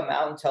wanting to come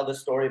out and tell the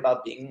story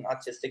about being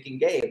autistic and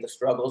gay, the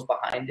struggles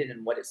behind it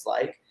and what it's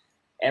like.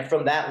 And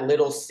from that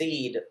little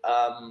seed,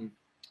 a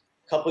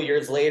couple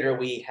years later,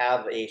 we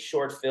have a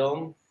short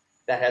film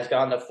that has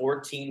gone to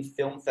 14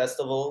 film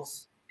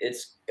festivals.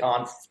 It's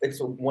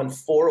won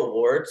 4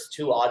 awards,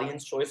 2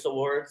 Audience Choice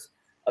Awards,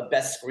 a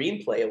Best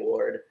Screenplay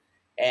Award,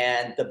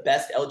 and the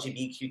Best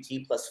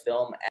LGBTQ+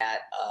 film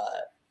at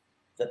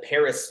the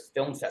Paris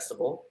Film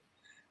Festival.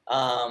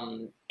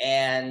 And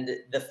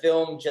the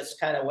film just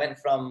kind of went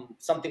from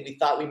something we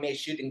thought we may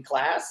shoot in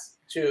class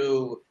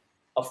to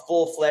a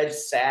full-fledged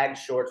SAG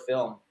short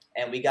film.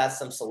 And we got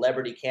some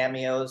celebrity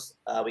cameos.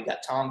 We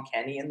got Tom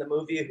Kenny in the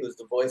movie, who's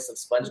the voice of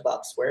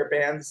SpongeBob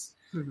SquarePants.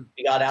 Mm-hmm.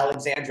 We got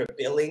Alexandra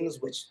Billings,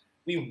 which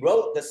we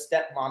wrote the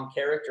stepmom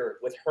character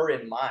with her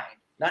in mind,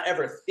 not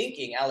ever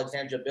thinking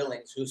Alexandra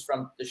Billings, who's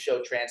from the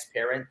show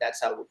Transparent,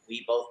 that's how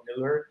we both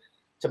knew her,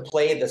 to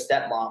play the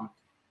stepmom.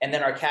 And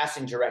then our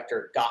casting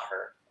director got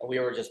her, and we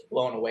were just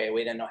blown away.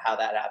 We didn't know how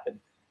that happened,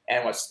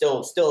 and we're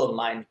still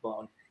mind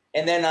blown.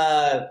 And then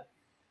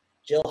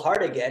Jill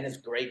Hart again is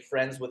great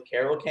friends with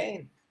Carol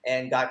Kane,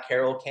 and got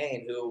Carol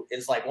Kane, who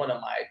is like one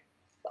of my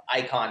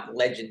icon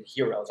legend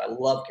heroes. I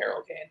love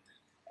Carol Kane,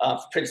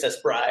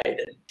 Princess Bride and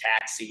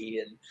Taxi,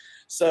 and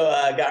so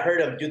got her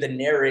to do the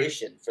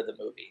narration for the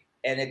movie,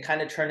 and it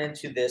kind of turned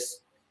into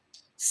this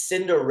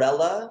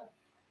Cinderella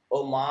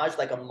homage,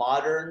 like a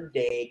modern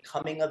day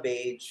coming of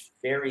age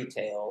fairy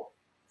tale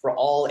for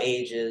all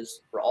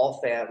ages, for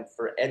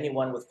for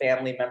anyone with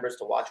family members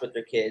to watch with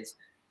their kids,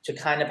 to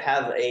kind of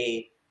have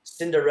a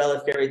Cinderella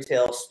fairy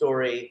tale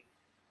story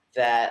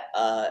that,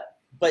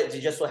 but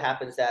it just so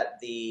happens that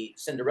the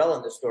Cinderella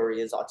in the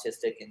story is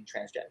autistic and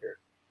transgender.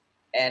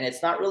 And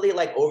it's not really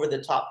like over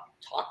the top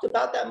talked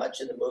about that much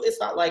in the movie.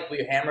 It's not like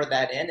we hammer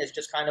that in. It's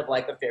just kind of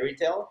like a fairy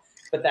tale,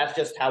 but that's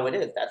just how it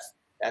is. That's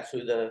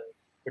who the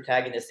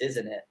protagonist is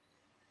in it.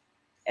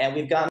 And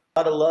we've gotten a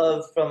lot of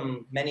love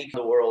from many in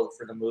the world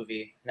for the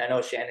movie. And I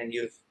know, Shannon,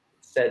 you've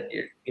said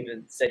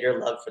your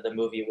love for the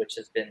movie, which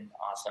has been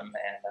awesome. And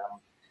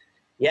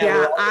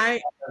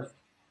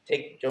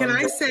can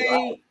I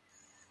say,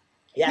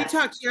 we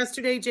talked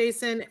yesterday,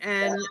 Jason,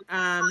 and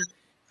I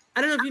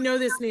don't know if you know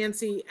this,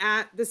 Nancy,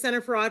 at the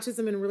Center for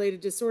Autism and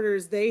Related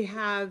Disorders, they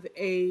have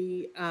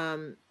a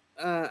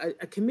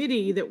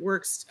committee that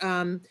works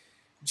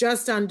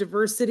just on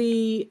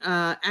diversity,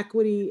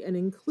 equity, and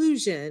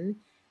inclusion.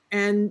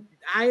 And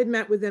I had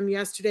met with them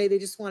yesterday. They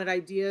just wanted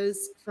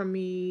ideas from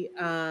me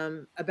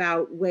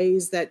about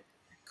ways that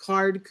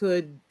CARD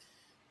could,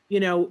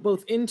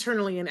 both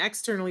internally and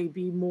externally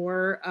be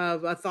more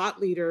of a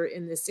thought leader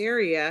in this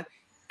area.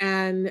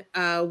 And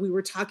we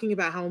were talking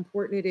about how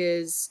important it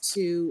is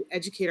to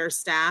educate our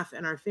staff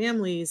and our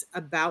families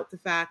about the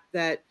fact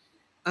that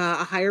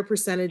a higher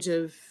percentage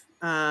of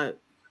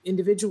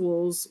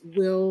individuals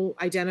will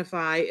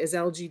identify as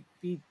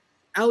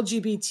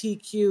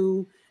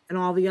LGBTQ and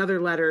all the other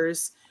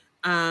letters,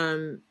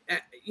 that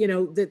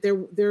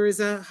there is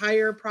a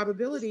higher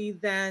probability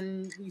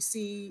than we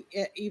see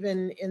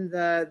even in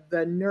the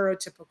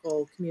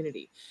neurotypical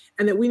community,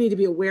 and that we need to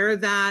be aware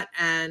of that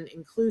and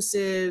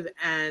inclusive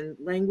and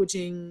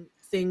languaging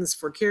things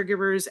for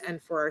caregivers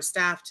and for our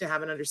staff to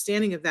have an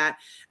understanding of that.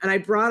 And I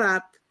brought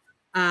up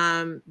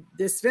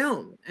this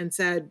film and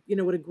said,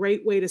 what a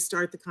great way to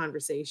start the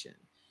conversation.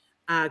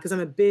 Because I'm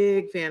a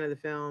big fan of the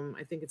film.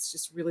 I think it's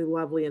just really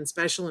lovely and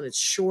special, and it's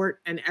short,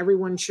 and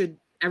everyone should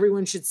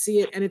see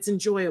it, and it's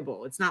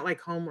enjoyable. It's not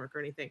like homework or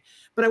anything.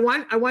 But I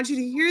want you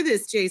to hear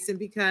this, Jason,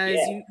 because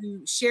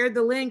you shared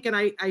the link, and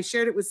I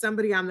shared it with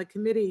somebody on the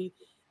committee,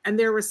 and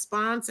their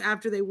response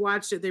after they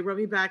watched it, they wrote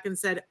me back and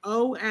said,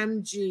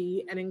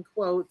 "OMG," and in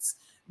quotes,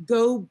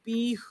 "Go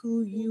be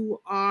who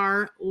you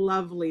are,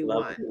 lovely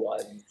one."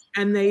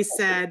 And they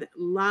said,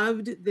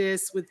 "Loved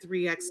this," with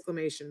 3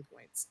 exclamation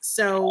points.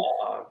 So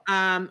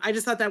I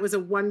just thought that was a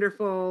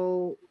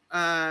wonderful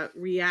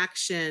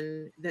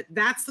reaction.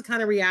 That's the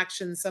kind of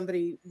reaction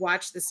somebody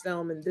watched this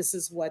film and this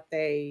is what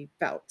they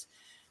felt.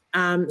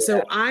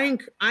 So I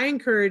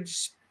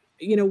encourage,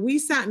 we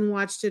sat and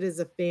watched it as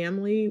a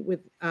family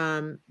with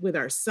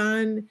our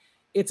son.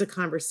 It's a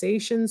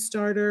conversation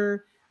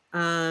starter.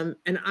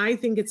 And I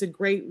think it's a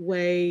great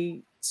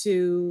way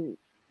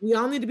we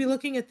all need to be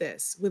looking at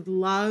this with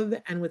love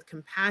and with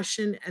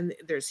compassion, and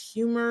there's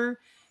humor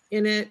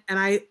in it. And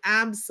I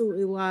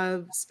absolutely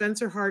love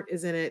Spencer Hart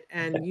is in it.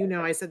 And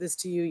I said this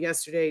to you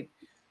yesterday.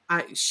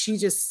 She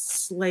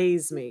just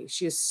slays me.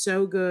 She is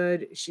so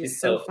good.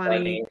 She's so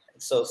funny.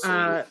 So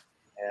sweet.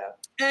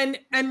 And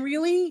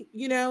really,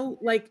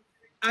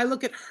 I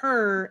look at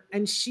her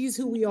and she's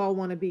who we all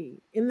want to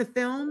be in the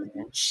film.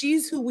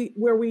 She's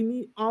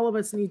all of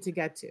us need to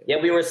get to.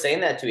 Yeah, we were saying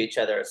that to each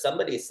other.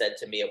 Somebody said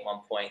to me at one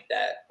point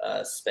that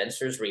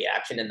Spencer's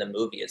reaction in the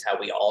movie is how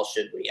we all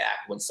should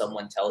react when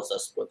someone tells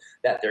us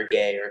that they're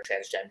gay or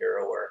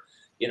transgender or,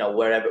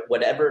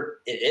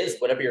 whatever it is,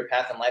 whatever your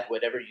path in life,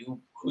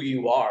 who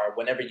you are,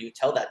 whenever you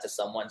tell that to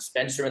someone,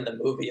 Spencer in the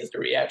movie is the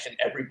reaction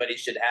everybody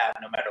should have,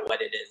 no matter what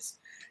it is.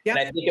 Yep.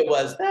 And I think it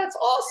was, "That's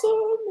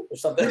awesome," or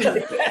something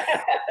like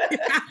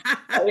that.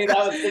 I mean, that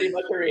was pretty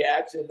much her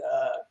reaction.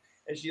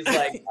 And she's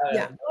like,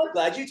 "I'm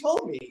glad you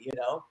told me,"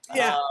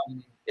 Yeah,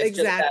 it's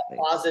just that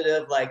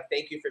positive, like,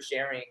 "Thank you for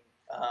sharing.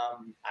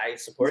 I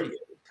support you,"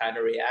 kind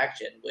of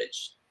reaction,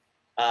 which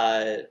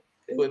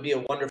it would be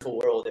a wonderful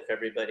world if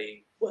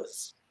everybody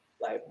was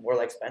like more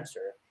like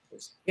Spencer.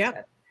 It's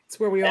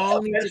where we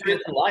all need to be in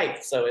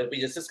life. So it'd be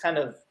just kind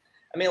of,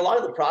 I mean, a lot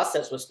of the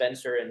process with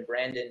Spencer and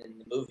Brandon in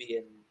the movie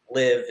and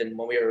Liv, and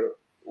when we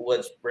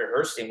was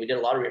rehearsing, we did a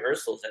lot of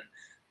rehearsals, and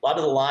a lot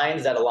of the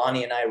lines that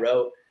Alani and I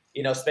wrote,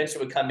 Spencer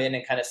would come in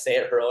and kind of say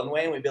it her own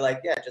way, and we'd be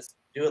like, "Yeah, just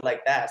do it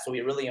like that. So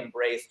we really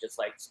embraced just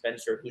like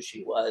Spencer, who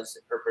she was,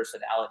 her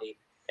personality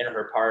and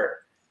her part.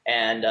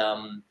 And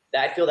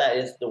I feel that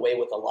is the way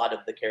with a lot of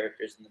the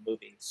characters in the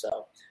movie.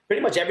 So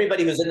pretty much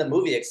everybody who's in the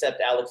movie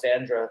except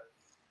Alexandra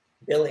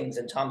Billings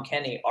and Tom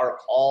Kenny are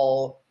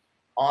all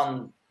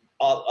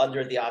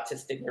under the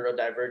autistic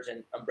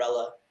neurodivergent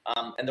umbrella.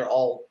 And they're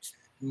all,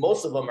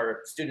 most of them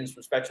are students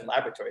from Spectrum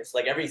Laboratories.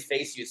 Like every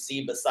face you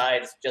see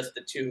besides just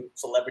the 2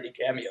 celebrity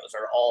cameos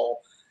are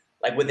all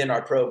like within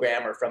our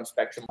program or from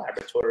Spectrum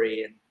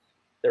Laboratory. And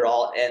they're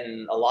all,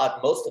 and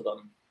most of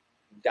them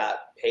got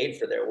paid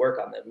for their work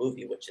on the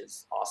movie, which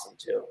is awesome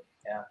too.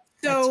 Yeah.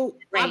 So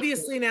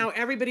obviously now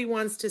everybody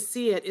wants to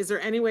see it. Is there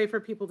any way for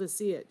people to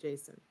see it,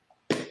 Jason?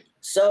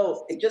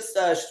 So it just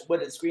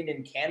it screened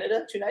in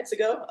Canada 2 nights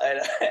ago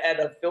at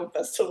a film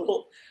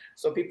festival.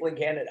 So people in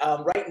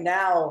Canada right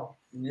now,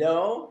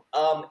 no.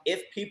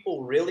 If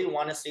people really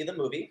want to see the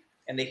movie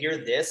and they hear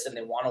this and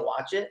they want to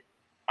watch it,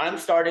 I'm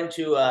starting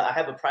to. I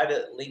have a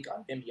private link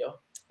on Vimeo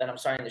that I'm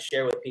starting to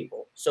share with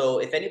people. So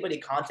if anybody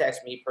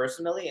contacts me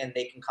personally, and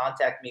they can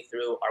contact me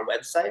through our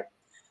website,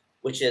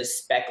 which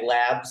is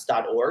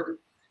speclabs.org,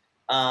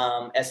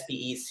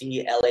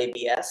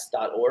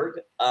 speclabs.org.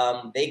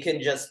 They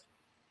can just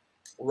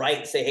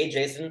say, hey,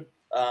 Jason,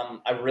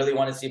 I really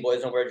want to see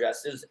Boys Don't Wear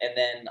Dresses, and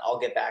then I'll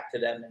get back to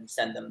them and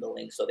send them the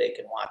link so they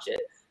can watch it.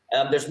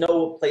 There's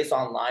no place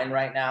online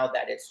right now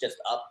that it's just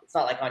up. It's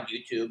not like on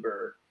YouTube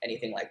or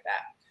anything like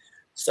that.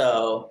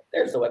 So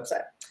there's the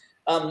website.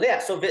 Yeah,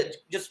 so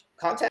just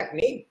contact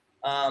me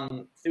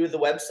through the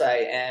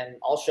website, and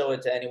I'll show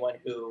it to anyone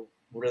who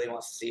really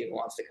wants to see it, who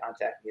wants to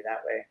contact me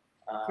that way.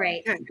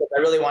 Great. Because I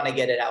really want to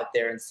get it out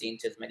there and seen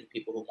to as many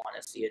people who want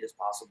to see it as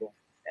possible.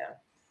 Yeah.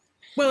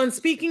 Well, and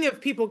speaking of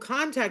people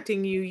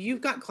contacting you,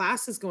 you've got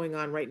classes going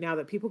on right now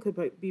that people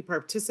could be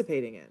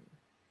participating in.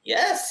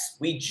 Yes,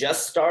 we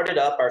just started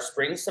up our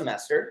spring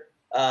semester,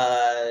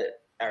 our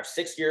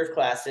 6th year of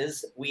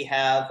classes. We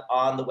have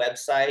on the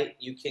website,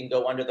 you can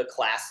go under the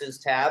classes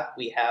tab.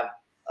 We have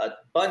a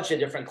bunch of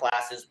different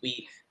classes.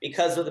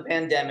 Because of the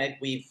pandemic,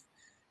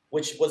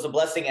 which was a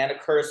blessing and a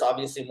curse,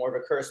 obviously more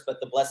of a curse, but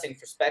the blessing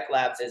for Spec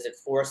Labs is it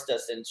forced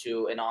us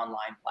into an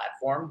online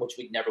platform, which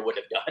we never would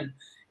have done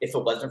if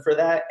it wasn't for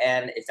that.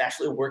 And it's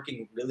actually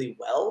working really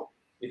well.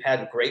 We've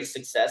had great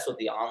success with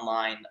the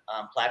online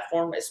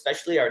platform,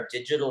 especially our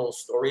digital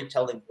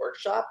storytelling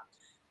workshop.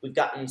 We've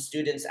gotten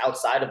students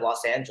outside of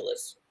Los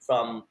Angeles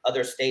from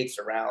other states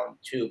around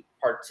to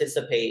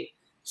participate.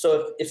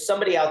 So if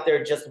somebody out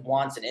there just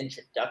wants an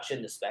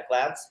introduction to Spec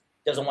Labs,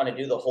 doesn't want to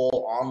do the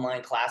whole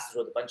online classes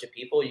with a bunch of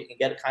people, you can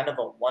get kind of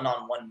a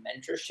one-on-one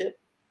mentorship,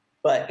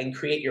 and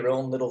create your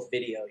own little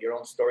video, your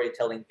own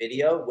storytelling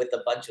video with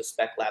a bunch of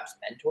Spec Labs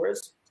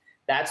mentors.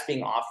 That's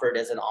being offered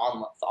as an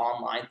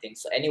online thing.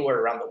 So anywhere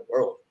around the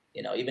world,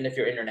 even if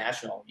you're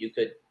international, you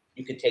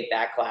could take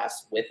that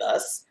class with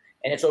us,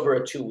 and it's over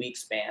a 2-week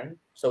span.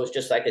 So it's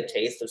just like a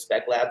taste of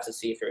Spec Labs to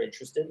see if you're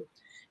interested.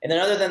 And then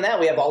other than that,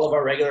 we have all of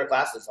our regular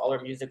classes, all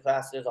our music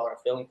classes, all our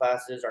film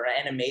classes, our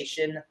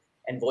animation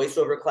and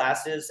voiceover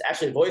classes.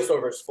 Actually,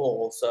 voiceover is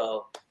full,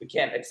 so we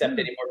can't accept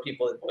any more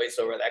people in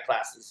voiceover. That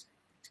class is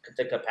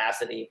to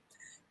capacity.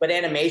 But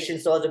animation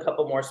still has a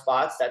couple more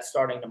spots. That's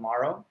starting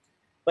tomorrow.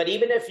 But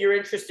even if you're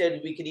interested,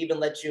 we could even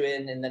let you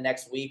in the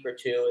next week or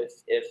two.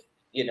 If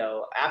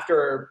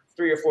after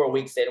 3 or 4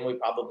 weeks, then we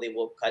probably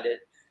will cut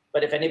it.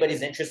 But if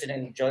anybody's interested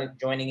in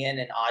joining in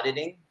and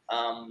auditing,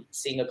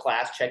 seeing a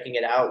class, checking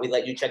it out, we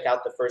let you check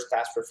out the first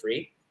class for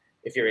free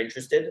if you're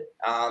interested.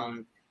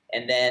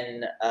 And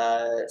then,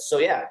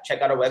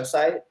 check out our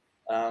website.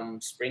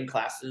 Spring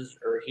classes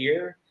are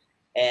here,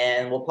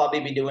 and we'll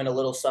probably be doing a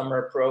little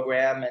summer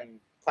program, and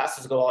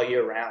classes go all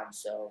year round.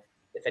 So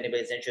if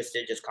anybody's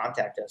interested, just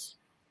contact us.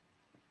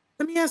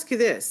 Let me ask you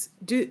this.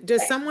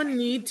 Does someone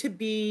need to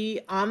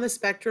be on the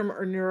spectrum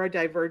or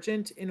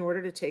neurodivergent in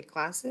order to take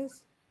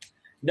classes?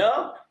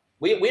 No,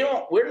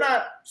 we're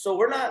not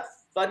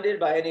funded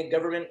by any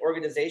government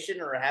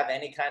organization or have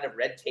any kind of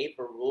red tape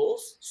or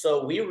rules.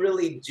 So we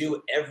really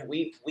do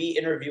we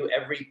interview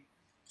every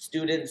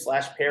student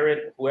 /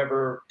 parent,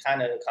 whoever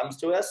kind of comes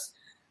to us.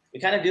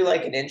 We kind of do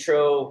like an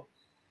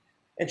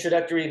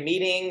introductory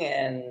meeting,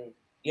 and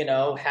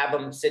have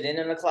them sit in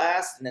a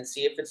class and then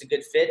see if it's a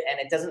good fit. And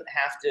it doesn't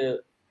have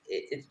to,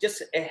 it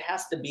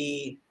has to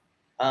be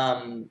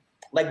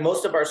like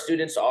most of our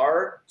students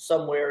are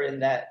somewhere in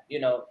that,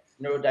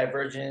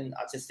 neurodivergent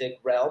autistic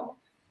realm.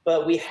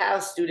 But we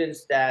have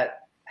students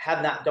that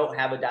don't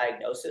have a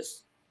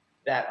diagnosis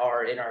that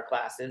are in our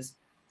classes.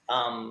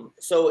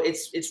 So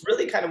it's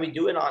really kind of, we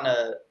do it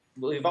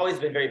we've always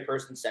been very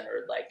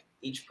person-centered, like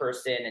each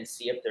person, and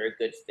see if they're a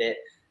good fit.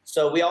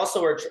 So we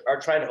also are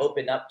trying to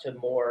open up to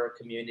more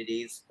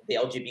communities, the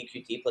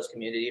LGBTQ+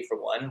 community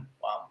for one.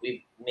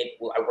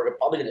 We're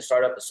probably going to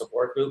start up a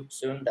support group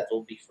soon that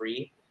will be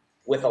free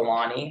with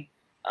Alani.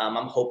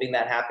 I'm hoping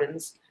that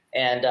happens.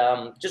 And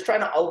just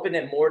trying to open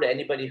it more to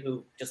anybody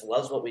who just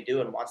loves what we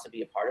do and wants to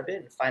be a part of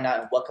it, and find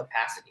out in what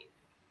capacity.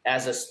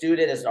 As a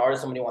student, as an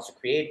artist, somebody who wants to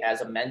create,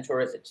 as a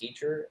mentor, as a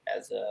teacher,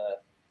 as a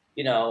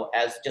you know,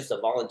 as just a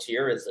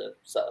volunteer, as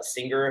a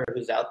singer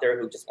who's out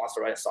there who just wants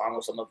to write a song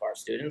with some of our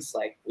students,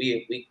 like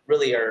we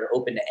really are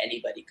open to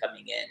anybody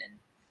coming in and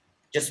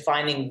just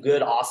finding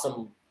good,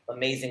 awesome,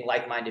 amazing,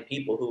 like-minded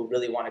people who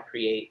really want to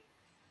create,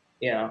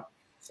 you know,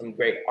 some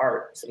great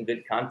art, some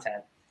good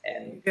content.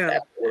 And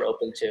that's what we're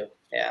open to.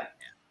 Yeah.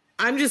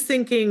 I'm just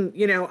thinking,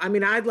 you know, I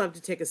mean, I'd love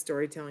to take a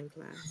storytelling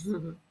class.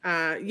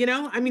 You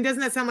know, I mean, doesn't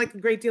that sound like a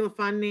great deal of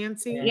fun,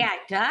 Nancy? Yeah,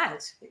 it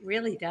does. It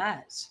really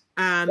does.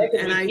 I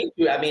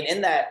mean,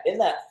 in that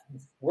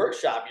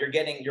workshop,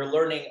 you're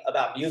learning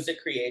about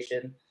music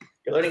creation.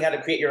 You're learning how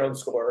to create your own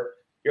score.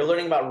 You're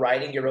learning about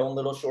writing your own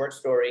little short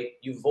story.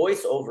 You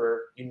voice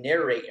over, you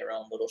narrate your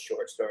own little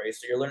short story.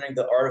 So you're learning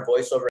the art of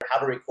voiceover, how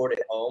to record at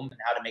home and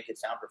how to make it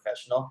sound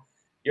professional.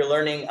 You're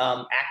learning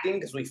acting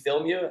because we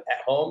film you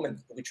at home and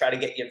we try to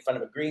get you in front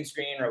of a green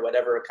screen or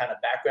whatever kind of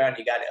background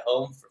you got at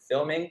home for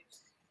filming.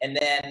 And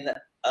then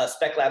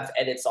Spec Labs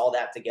edits all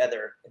that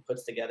together and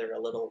puts together a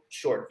little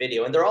short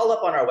video. And they're all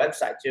up on our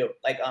website too.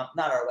 Like,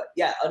 not our web,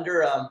 yeah,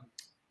 under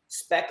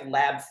Spec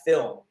Lab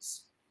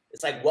Films.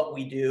 It's like what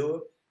we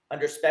do.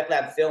 Under Spec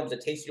Lab Films,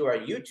 it takes you to our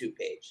YouTube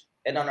page.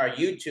 And on our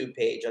YouTube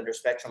page under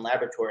Spectrum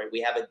Laboratory,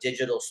 we have a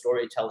digital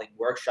storytelling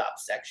workshop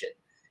section.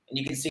 And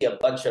you can see a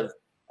bunch of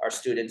our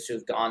students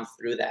who've gone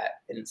through that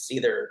and see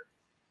their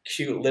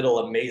cute little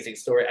amazing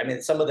story. I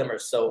mean, some of them are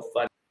so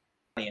funny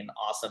and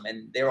awesome,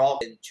 and they're all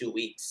in 2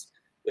 weeks,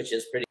 which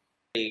is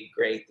pretty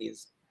great.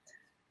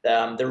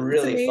 They're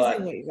really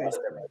fun. What you guys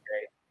are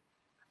great.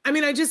 I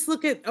mean, I just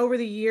look at over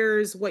the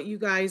years what you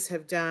guys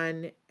have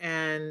done,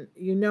 and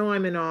you know,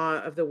 I'm in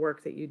awe of the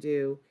work that you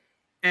do.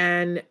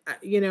 And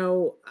you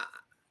know,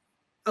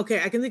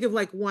 okay, I can think of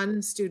like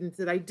one student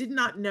that I did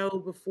not know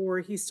before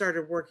he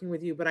started working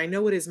with you, but I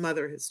know what his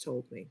mother has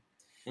told me.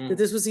 That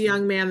this was a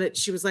young man that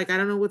she was like, I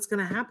don't know what's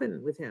going to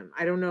happen with him.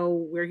 I don't know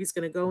where he's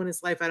going to go in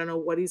his life. I don't know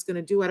what he's going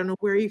to do. I don't know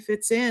where he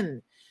fits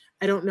in.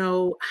 I don't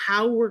know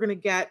how we're going to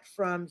get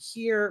from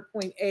here,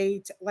 point A,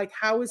 to like,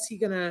 how is he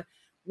going to,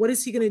 what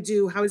is he going to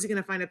do? How is he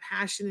going to find a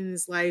passion in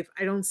his life?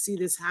 I don't see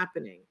this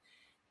happening.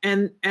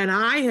 And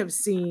I have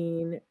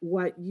seen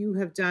what you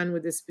have done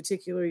with this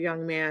particular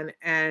young man,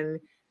 and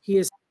he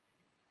is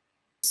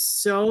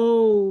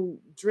so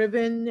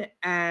driven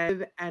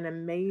and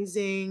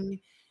amazing.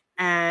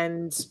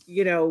 And,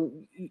 you know,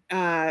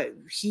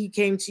 he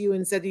came to you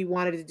and said he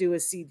wanted to do a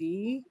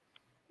CD,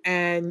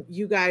 and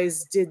you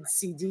guys did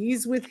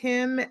CDs with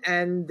him,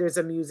 and there's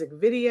a music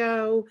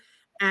video.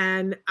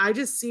 And I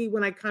just see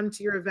when I come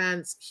to your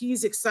events,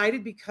 he's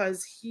excited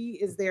because he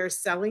is there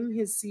selling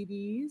his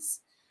CDs.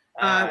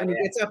 And he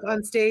gets up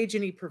on stage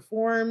and he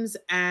performs.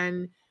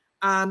 And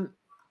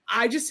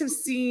I just have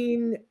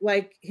seen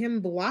like him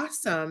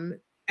blossom.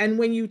 And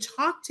when you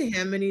talk to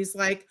him and he's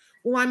like,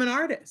 well, I'm an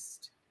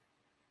artist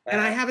and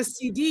I have a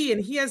CD,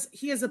 and he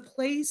has a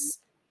place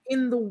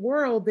in the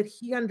world that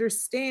he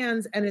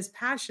understands and is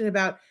passionate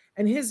about.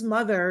 And his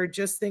mother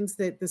just thinks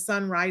that the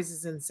sun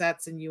rises and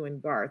sets in you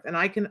and Garth. And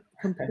I can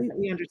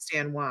completely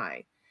understand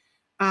why.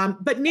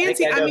 But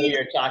Nancy, I know who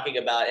you're talking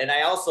about. And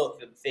I also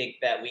think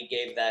that we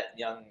gave that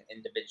young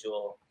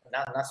individual,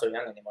 not so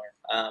young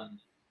anymore,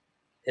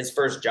 his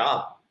first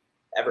job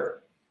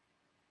ever.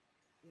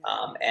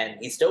 And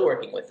he's still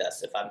working with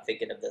us, if I'm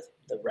thinking of the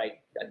right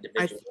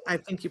individual. I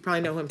think you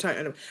probably know who I'm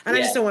talking about. And I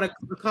just don't want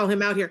to call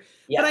him out here.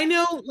 Yeah. But I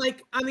know,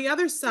 like, on the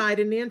other side,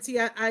 and Nancy,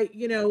 I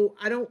don't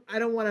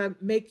want to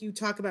make you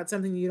talk about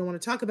something you don't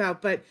want to talk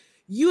about, but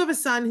you have a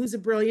son who's a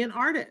brilliant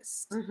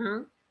artist.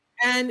 Mm-hmm.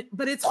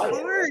 But it's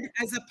hard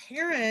as a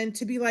parent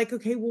to be like,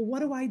 okay, well,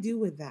 what do I do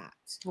with that?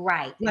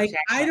 Right. Like,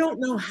 exactly. I don't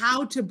know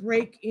how to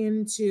break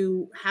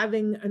into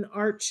having an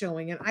art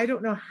showing, and I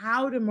don't know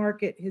how to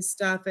market his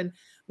stuff. And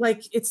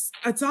like, it's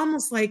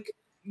almost like,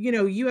 you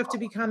know, you have to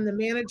become the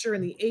manager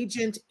and the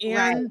agent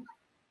and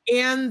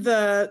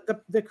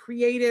the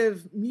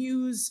creative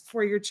muse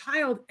for your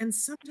child. And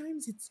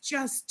sometimes it's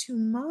just too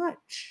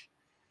much.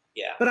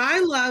 Yeah. But I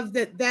love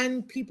that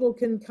then people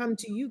can come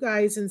to you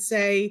guys and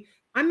say,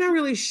 I'm not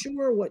really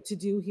sure what to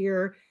do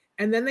here.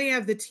 And then they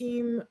have the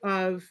team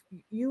of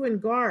you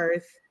and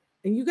Garth,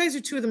 and you guys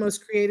are two of the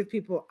most creative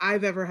people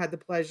I've ever had the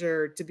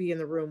pleasure to be in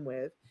the room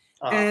with.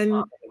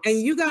 And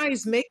you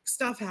guys make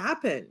stuff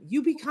happen.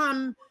 You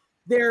become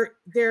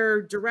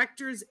their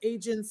directors,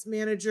 agents,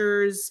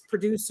 managers,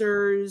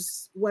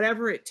 producers,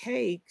 whatever it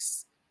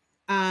takes.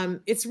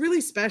 It's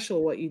really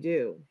special what you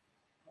do.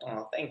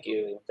 Oh, thank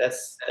you. That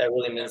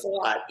really means a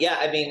lot. Yeah,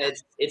 I mean,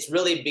 it's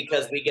really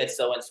because we get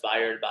so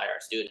inspired by our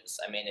students.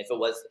 I mean,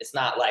 it's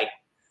not like,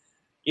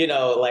 you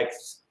know, like,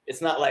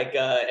 it's not like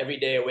every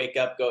day I wake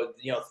up,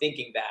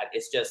 thinking that.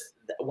 It's just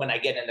when I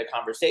get into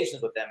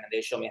conversations with them and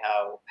they show me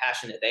how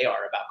passionate they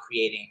are about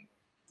creating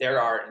their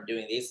art and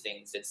doing these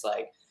things. It's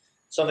like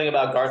something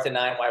about Garth and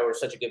I and why we're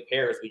such a good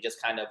pair is we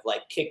just kind of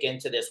like kick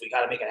into this. We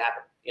got to make it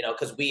happen, you know,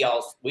 because we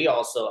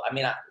also, I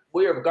mean,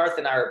 Garth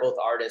and I are both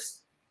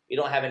artists. We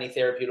don't have any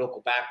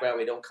therapeutical background.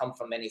 We don't come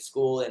from any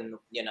school. And,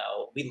 you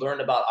know, we learned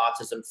about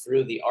autism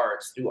through the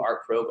arts, through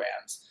art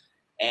programs.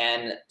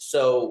 And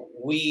so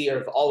we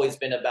have always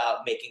been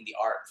about making the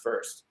art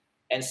first.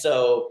 And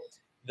so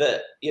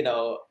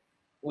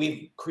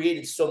we've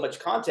created so much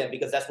content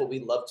because that's what we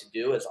love to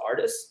do as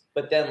artists.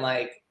 But then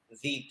like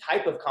the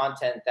type of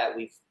content that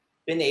we've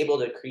been able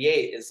to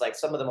create is like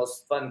some of the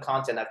most fun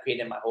content I've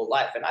created in my whole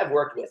life. And I've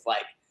worked with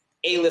like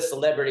A-list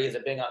celebrities,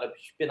 have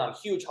been on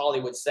huge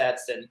Hollywood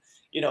sets and,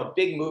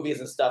 big movies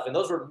and stuff. And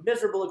those were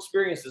miserable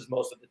experiences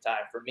most of the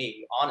time for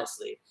me,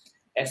 honestly.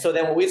 And so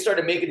then when we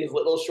started making these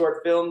little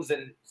short films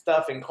and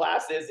stuff in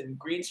classes and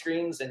green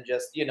screens and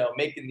just,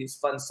 making these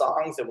fun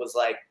songs, it was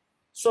like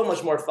so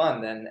much more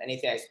fun than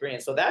anything I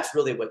experienced. So that's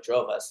really what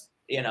drove us,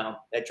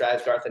 that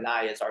drives Garth and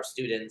I is our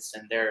students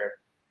and their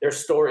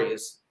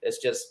stories.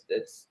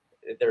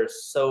 They're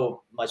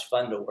so much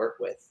fun to work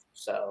with.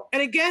 So,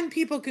 and again,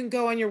 people can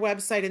go on your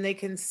website and they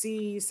can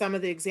see some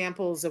of the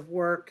examples of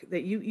work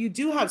that you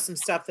do have some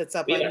stuff that's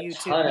up on YouTube. We have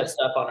a ton of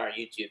stuff on our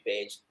YouTube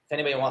page. If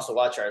anybody wants to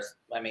watch ours,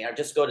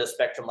 just go to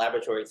Spectrum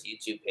Laboratories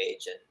YouTube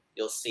page and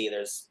you'll see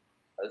there's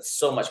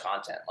so much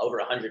content, over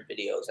 100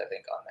 videos, I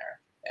think, on there.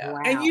 Yeah.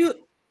 Wow. And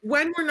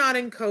when we're not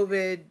in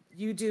COVID,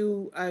 you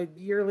do a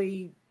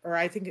yearly, or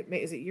I think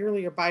is it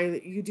yearly or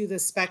you do the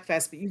Spec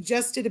Fest, but you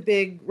just did a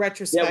big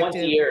retrospective. Yeah, once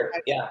a year.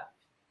 Yeah.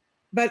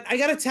 But I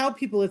got to tell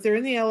people, if they're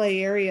in the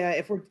LA area,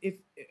 if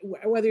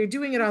whether you're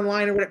doing it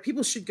online or whatever,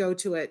 people should go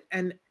to it.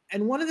 And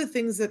one of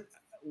the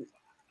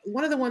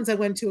ones I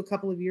went to a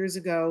couple of years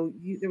ago,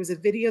 there was a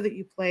video that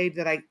you played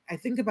that I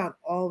think about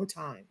all the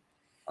time.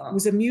 It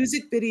was a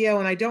music video,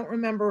 and I don't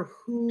remember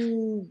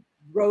who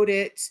wrote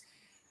it,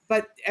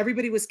 but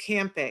everybody was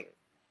camping.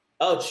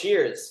 Oh,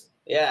 Cheers.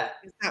 Yeah.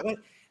 Is that what?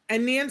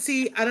 And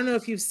Nancy, I don't know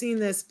if you've seen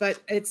this, but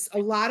it's a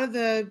lot of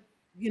the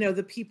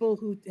people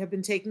who have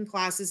been taking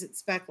classes at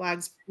Spec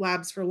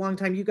Labs for a long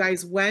time. You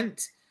guys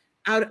went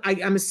out,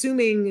 I'm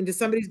assuming, into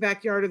somebody's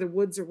backyard or the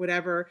woods or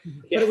whatever,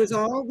 yeah. But it was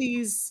all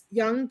these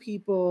young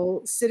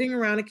people sitting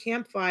around a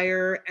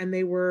campfire and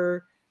they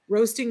were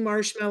roasting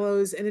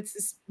marshmallows, and it's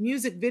this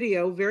music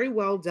video, very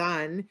well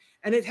done,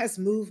 and it has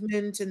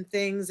movement and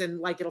things, and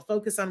like it'll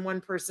focus on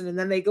one person and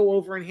then they go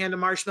over and hand a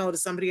marshmallow to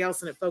somebody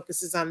else and it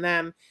focuses on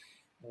them.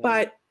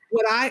 But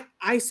what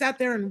I sat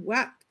there and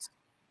wept.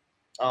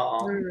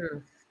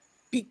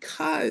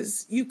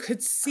 Because you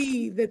could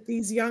see that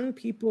these young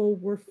people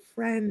were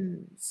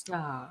friends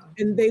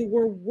and they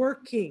were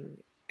working.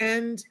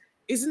 And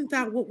isn't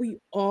that what we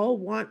all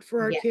want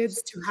for our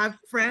kids? To have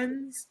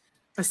friends,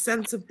 a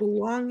sense of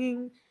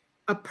belonging,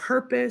 a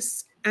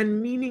purpose,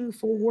 and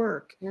meaningful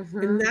work.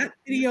 In that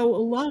video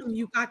alone,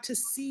 you got to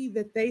see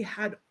that they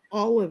had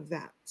all of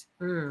that.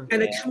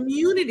 And a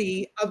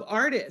community of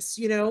artists,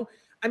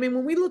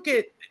 when we look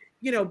at,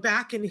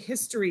 back in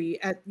history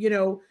at,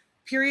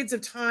 periods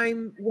of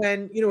time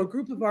when, a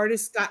group of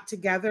artists got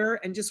together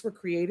and just were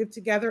creative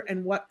together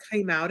and what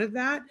came out of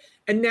that.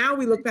 And now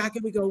we look back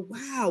and we go,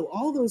 wow,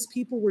 all those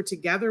people were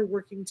together,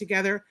 working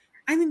together.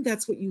 I think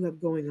that's what you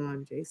have going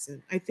on,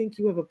 Jason. I think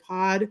you have a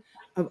pod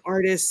of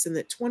artists, and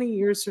that 20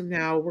 years from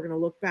now, we're going to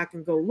look back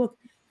and go, look,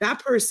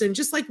 that person,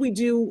 just like we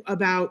do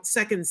about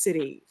Second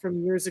City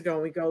from years ago.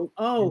 And we go,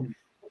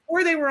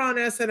 before they were on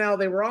SNL,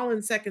 they were all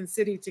in Second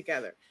City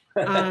together.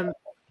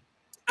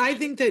 I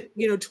think that,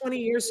 20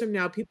 years from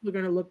now, people are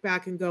going to look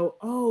back and go,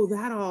 oh,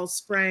 that all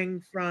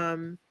sprang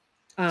from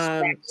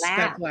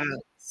Spec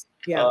Labs.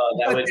 Yeah. Oh,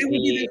 that would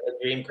be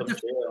a dream come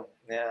true.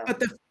 Yeah.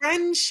 But the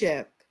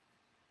friendship.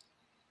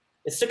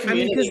 It's the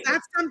community. Because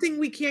that's something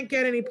we can't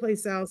get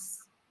anyplace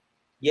else.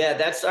 Yeah,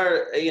 that's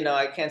our,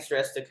 I can't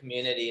stress the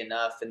community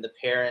enough, and the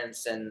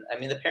parents. And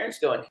the parents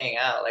go and hang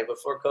out. Like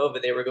before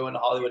COVID, they were going to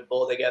Hollywood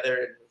Bowl together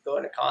and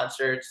going to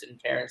concerts, and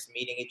parents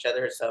meeting each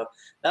other. So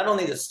not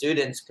only the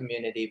students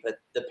community, but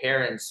the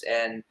parents.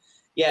 And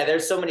yeah,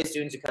 there's so many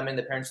students who come in,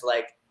 the parents are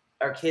like,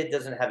 our kid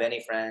doesn't have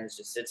any friends,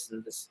 just sits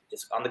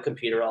just on the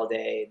computer all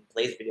day, and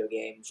plays video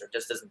games, or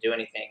just doesn't do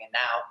anything. And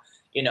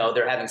now,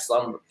 they're having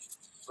slumber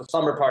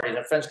parties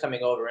and friends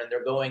coming over, and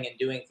they're going and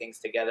doing things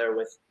together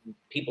with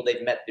people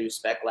they've met through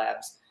Spec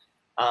Labs.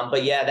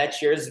 But yeah, that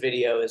Cheers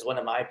video is one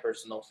of my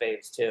personal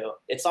faves too.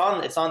 It's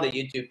on the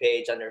YouTube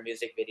page under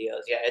music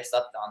videos. Yeah, it's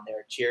up on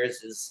there.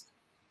 Cheers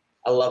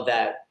I love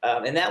that.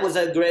 And that was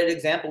a great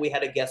example. We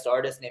had a guest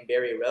artist named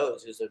Barry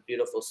Rose, who's a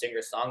beautiful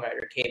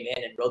singer-songwriter, came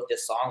in and wrote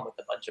this song with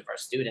a bunch of our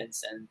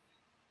students. And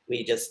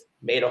we just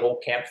made a whole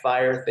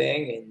campfire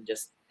thing and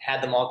just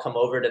had them all come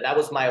over that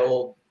was my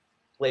old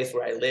place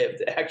where I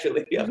lived,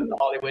 actually, up in the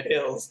Hollywood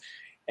Hills,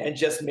 and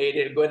just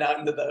went out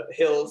into the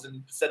hills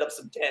and set up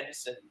some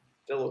tents and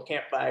did a little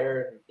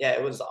campfire. And yeah,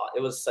 it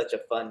was such a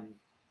fun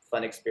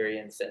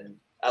experience, and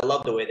I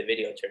love the way the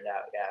video turned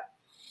out.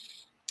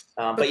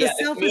 Yeah. But yeah,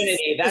 the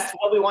community, that's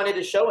what we wanted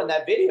to show in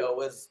that video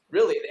was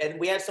really, and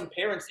we had some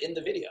parents in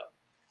the video.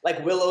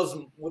 Like Willow's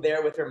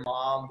there with her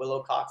mom,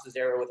 Willow Cox is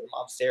there with her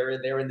mom, Sarah.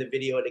 They were in the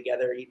video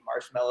together eating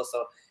marshmallows.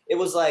 So it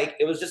was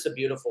just a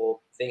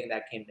beautiful thing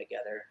that came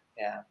together.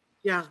 Yeah.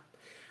 Yeah.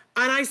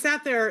 And I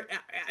sat there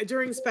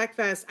during Spec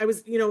Fest. I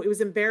was, it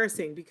was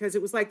embarrassing because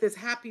it was like this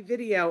happy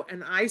video.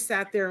 And I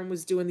sat there and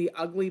was doing the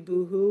ugly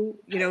boohoo,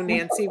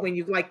 Nancy, when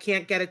you like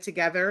can't get it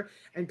together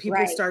and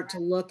people start to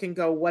look and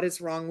go, what is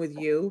wrong with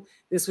you?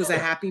 This was a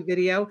happy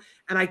video.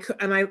 And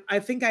I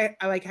think I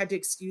like had to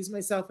excuse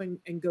myself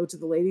and go to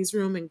the ladies'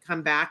 room and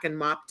come back and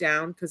mop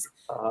down because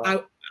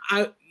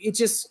it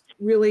just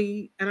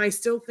really, and I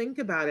still think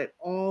about it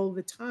all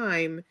the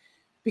time.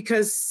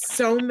 Because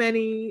so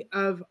many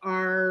of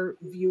our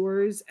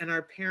viewers and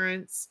our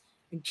parents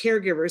and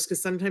caregivers, because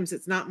sometimes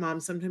it's not mom,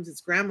 sometimes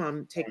it's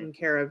grandmom taking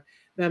care of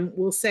them,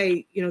 will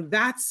say,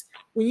 that's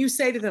when you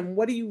say to them,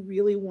 what do you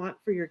really want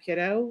for your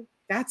kiddo?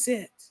 That's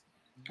it.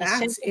 That's a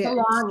sense of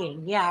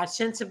belonging. Yeah, a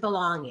sense of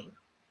belonging.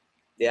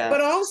 Yeah.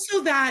 But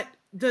also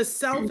the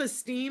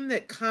self-esteem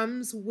that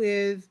comes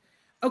with,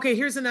 okay,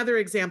 here's another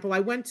example.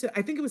 I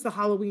think it was the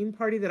Halloween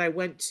party that I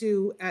went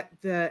to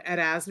at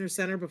Asner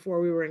Center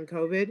before we were in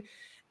COVID.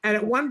 And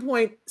at one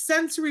point,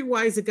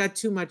 sensory-wise, it got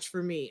too much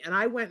for me. And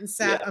I went and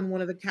sat on one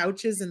of the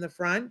couches in the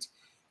front.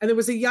 And there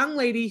was a young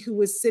lady who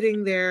was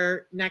sitting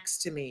there next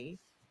to me.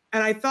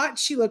 And I thought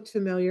she looked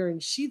familiar.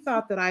 And she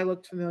thought that I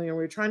looked familiar.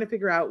 We were trying to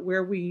figure out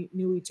where we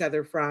knew each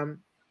other from.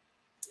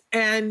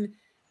 And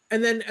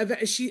then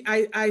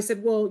I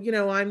said, well,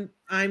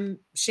 I'm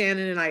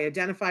Shannon. And I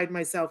identified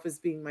myself as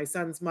being my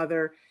son's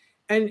mother.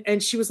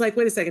 And she was like,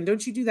 wait a second,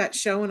 don't you do that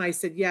show? And I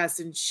said, yes.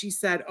 And she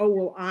said, oh,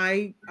 well,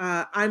 I'm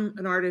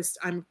an artist.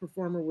 I'm a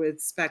performer with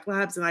Spec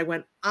Labs. And I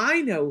went,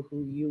 I know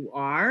who you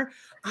are.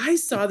 I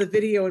saw the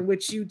video in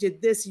which you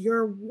did this.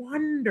 You're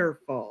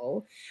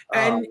wonderful.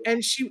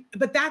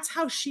 But that's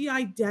how she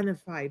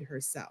identified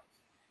herself.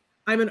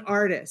 I'm an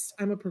artist.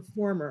 I'm a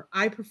performer.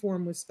 I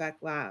perform with Spec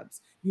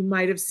Labs. You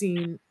might have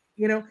seen,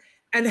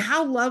 and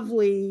how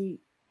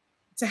lovely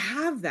to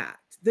have that,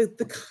 the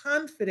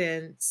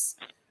confidence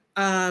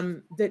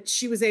that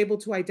she was able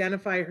to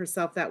identify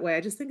herself that way.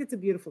 I just think it's a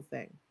beautiful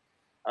thing.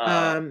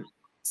 I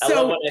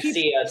love when I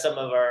see some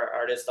of our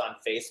artists on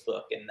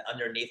Facebook and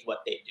underneath what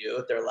they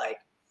do, they're like,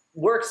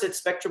 works at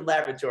Spectrum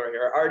Laboratory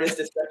or artist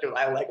at Spectrum.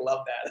 I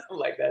love that. I'm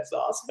like, that's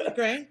awesome.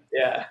 Great.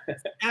 Yeah.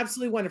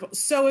 Absolutely wonderful.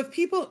 So if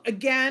people,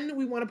 again,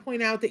 we want to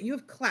point out that you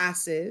have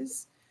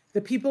classes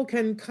that people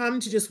can come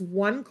to just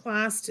one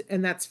class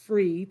and that's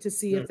free to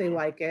see if they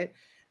like it.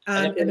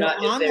 And if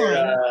not, is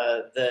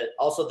there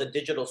also the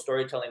digital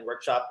storytelling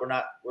workshop? We're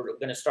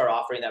going to start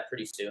offering that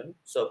pretty soon,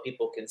 so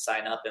people can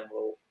sign up, and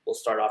we'll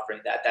start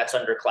offering that. That's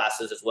under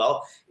classes as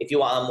well. If you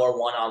want a more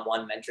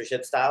one-on-one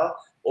mentorship style,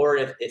 or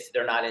if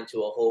they're not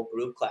into a whole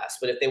group class,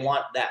 but if they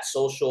want that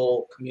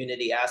social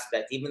community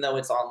aspect, even though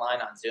it's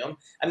online on Zoom.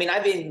 I mean,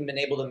 I've even been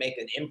able to make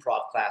an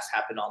improv class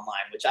happen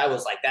online, which I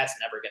was like, that's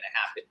never going to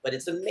happen. But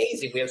it's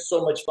amazing. We have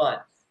so much fun.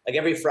 Like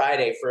every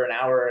Friday for an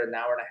hour and a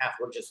half,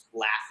 we're just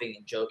laughing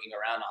and joking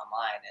around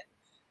online.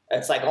 And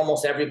it's like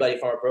almost everybody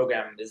from our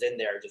program is in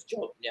there just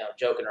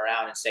joking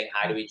around and saying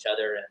hi to each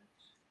other. And,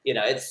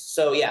 it's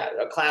so,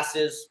 our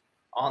classes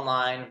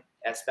online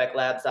at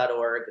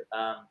speclabs.org.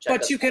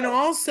 But you can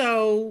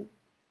also,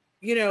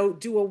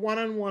 do a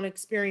one-on-one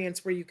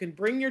experience where you can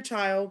bring your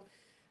child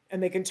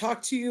and they can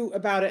talk to you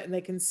about it and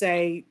they can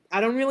say, I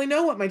don't really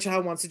know what my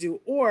child wants to do.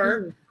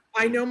 Or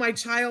I know my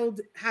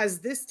child has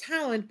this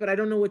talent, but I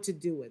don't know what to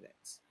do with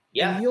it.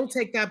 Yeah. And you'll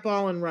take that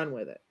ball and run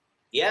with it.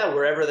 Yeah,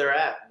 wherever they're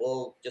at,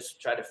 we'll just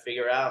try to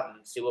figure out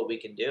and see what we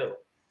can do.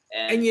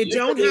 And you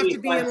don't have to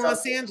be in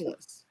Los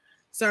Angeles.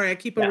 Sorry, I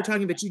keep over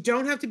talking, but you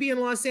don't have to be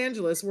in Los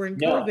Angeles. We're in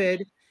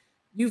COVID.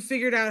 You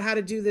figured out how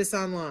to do this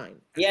online.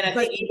 Yeah, and I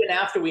think even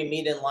after we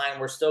meet in line,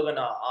 we're still going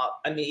to,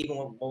 even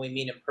when we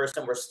meet in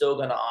person, we're still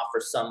going to offer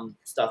some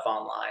stuff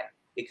online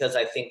because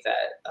I think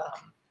that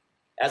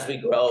as we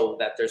grow,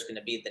 that there's going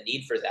to be the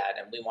need for that.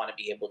 And we want to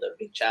be able to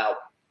reach out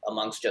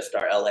amongst just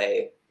our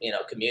LA,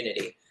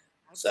 community.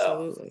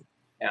 Absolutely. So,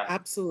 yeah.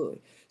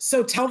 Absolutely.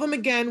 So tell them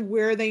again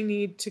where they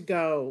need to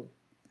go,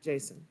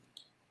 Jason.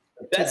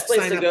 The best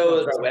place to go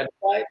is our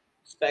website,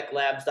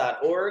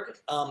 speclabs.org.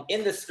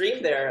 In the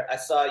stream there, I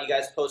saw you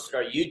guys posted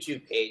our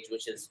YouTube page,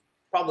 which is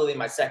probably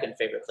my second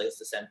favorite place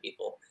to send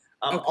people.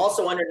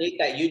 Also underneath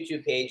that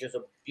YouTube page is a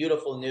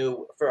beautiful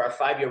for our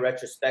 5-year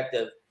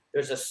retrospective,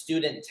 there's a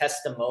student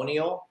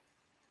testimonial,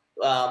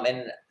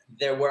 and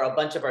where a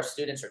bunch of our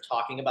students are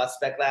talking about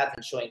Spec Labs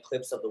and showing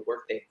clips of the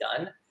work they've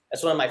done.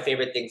 That's one of my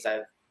favorite things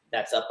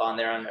that's up on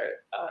there on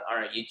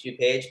our YouTube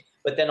page.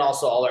 But then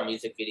also all our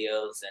music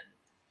videos and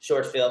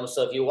short films.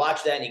 So if you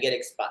watch that and you get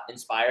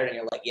inspired and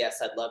you're like,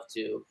 yes, I'd love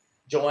to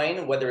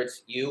join, whether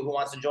it's you who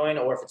wants to join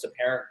or if it's a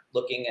parent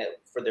looking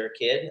for their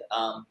kid,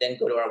 then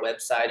go to our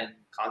website and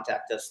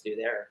contact us through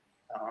there.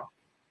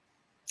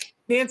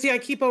 Nancy, I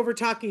keep over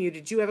talking you.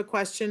 Did you have a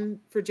question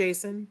for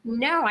Jason?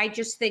 No, I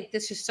just think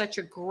this is such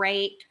a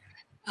great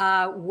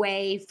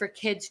way for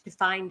kids to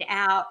find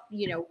out,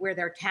 where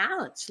their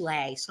talents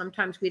lay.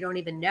 Sometimes we don't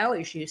even know,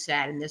 as you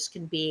said, and this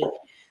can be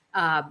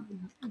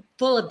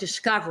full of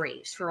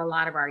discoveries for a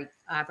lot of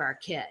our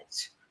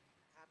kids.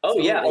 Oh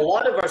yeah, a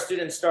lot of our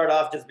students start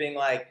off just being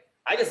like,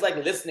 I just like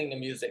listening to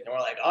music, and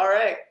we're like, all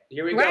right,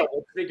 here we Right. go.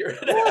 Let's figure it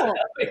Cool.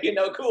 out. You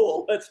know,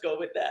 cool. Let's go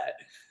with that.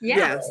 Yeah.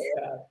 Yes.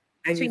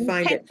 And So you you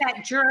find take it.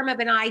 that germ of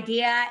an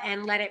idea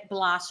and let it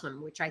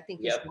blossom, which I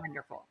think is Yep.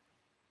 wonderful.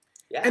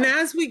 Yeah. And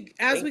as we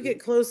Thank you. get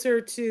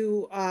closer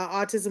to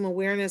Autism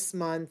Awareness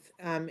Month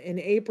in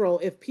April,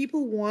 if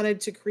people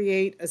wanted to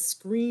create a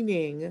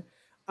screening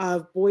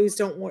of Boys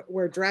Don't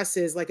Wear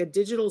Dresses, like a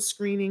digital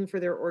screening for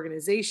their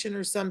organization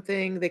or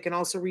something, they can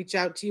also reach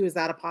out to you. Is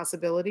that a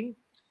possibility?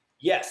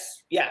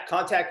 Yes. Yeah.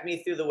 Contact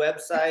me through the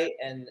website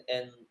and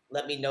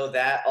let me know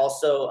that.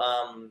 Also,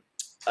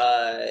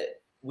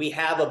 we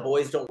have a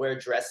Boys Don't Wear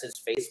Dresses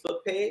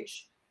Facebook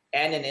page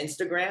and an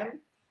Instagram.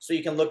 So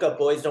you can look up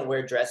Boys Don't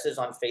Wear Dresses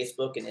on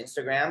Facebook and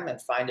Instagram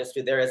and find us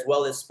through there, as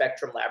well as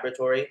Spectrum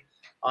Laboratory.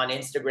 On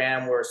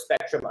Instagram, we're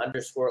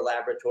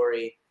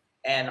Spectrum_Laboratory.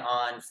 And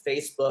on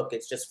Facebook,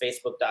 it's just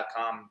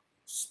facebook.com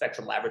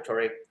Spectrum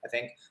Laboratory, I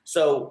think.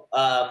 So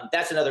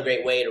that's another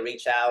great way to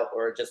reach out,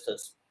 or just to,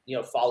 you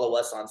know, follow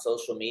us on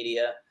social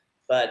media.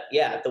 But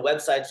yeah, the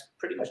website's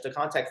pretty much, the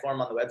contact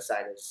form on the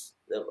website is,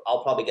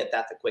 I'll probably get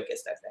that the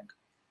quickest, I think.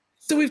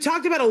 So we've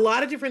talked about a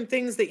lot of different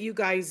things that you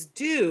guys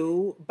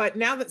do, but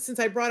now that, since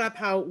I brought up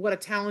what a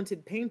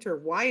talented painter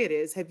Wyatt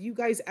is, have you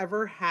guys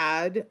ever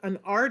had an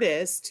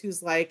artist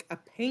who's like a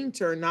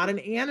painter, not an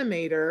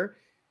animator,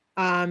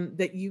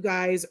 that you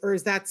guys, or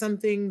is that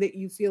something that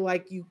you feel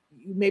like you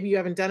maybe you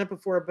haven't done it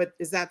before, but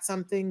is that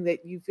something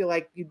that you feel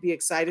like you'd be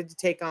excited to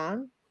take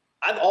on?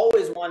 I've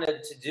always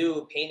wanted to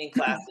do painting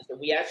classes, and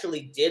we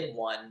actually did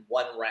one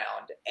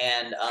round.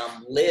 And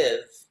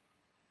Liv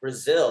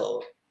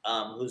Brazil,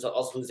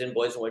 who's in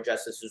Boys Don't Wear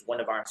Dresses, who's one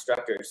of our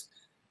instructors,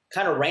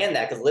 kind of ran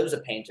that because Liv's a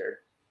painter.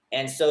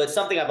 And so it's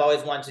something I've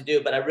always wanted to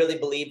do, but I really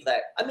believe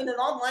that, I mean, an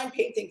online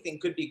painting thing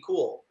could be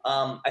cool.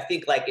 I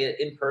think like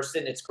in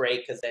person, it's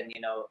great because then,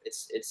 you know,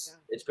 it's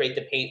great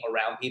to paint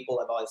around people.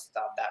 I've always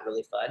found that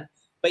really fun.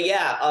 But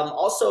yeah,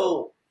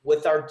 also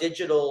with our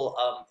digital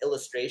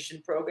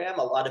illustration program,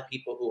 a lot of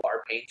people who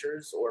are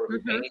painters or who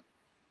paint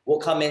will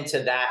come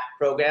into that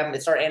program.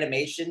 It's our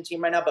animation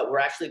team right now, but we're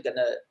actually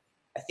gonna,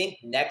 I think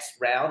next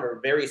round or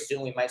very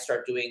soon, we might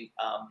start doing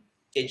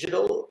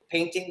digital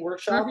painting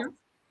workshops.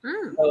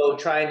 So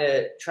trying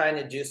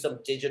to do some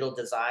digital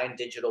design,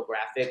 digital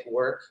graphic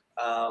work.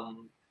 But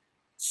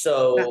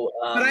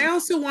I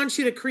also want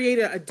you to create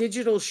a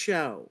digital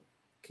show.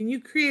 Can you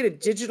create a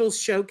digital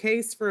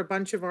showcase for a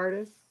bunch of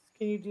artists?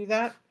 Can you do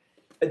that?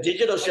 A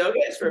digital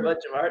showcase for a bunch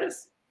of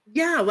artists?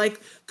 Yeah,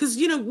 like, because,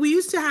 you know, we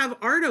used to have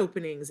art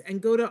openings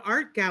and go to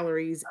art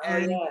galleries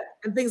and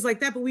things like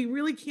that, but we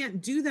really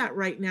can't do that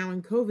right now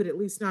in COVID, at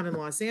least not in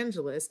Los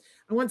Angeles.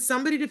 I want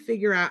somebody to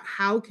figure out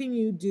how can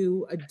you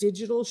do a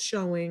digital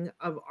showing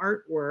of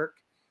artwork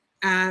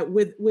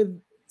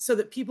so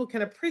that people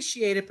can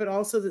appreciate it, but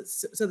also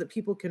so that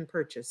people can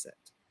purchase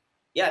it.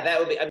 Yeah, that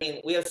would be, I mean,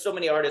 we have so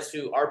many artists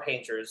who are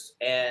painters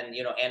and,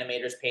 you know,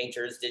 animators,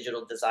 painters,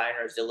 digital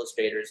designers,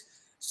 illustrators.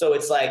 So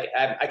it's like,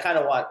 I kind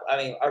of want, I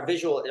mean, our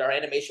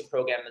animation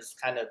program is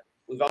kind of,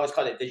 we've always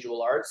called it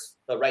visual arts,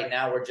 but right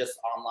now we're just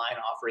online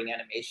offering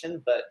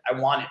animation, but I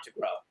want it to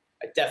grow.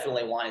 I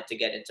definitely want it to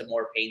get into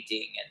more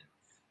painting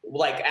and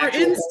like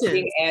actual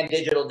painting and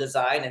digital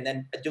design, and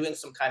then doing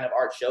some kind of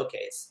art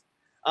showcase.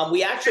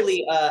 We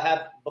actually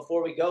have,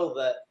 before we go,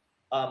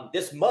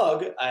 this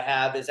mug I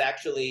have is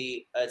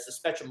actually, it's a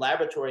Spectrum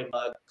Laboratory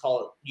mug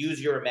called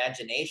Use Your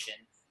Imagination.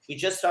 We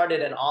just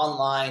started an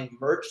online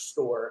merch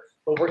store,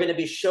 but we're going to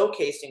be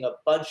showcasing a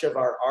bunch of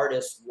our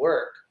artists'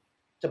 work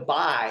to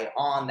buy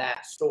on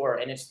that store.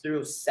 And it's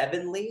through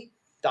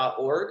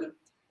Sevenly.org.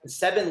 And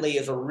Sevenly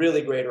is a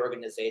really great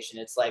organization.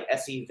 It's like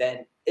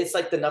S-E-V-E-N. It's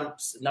like the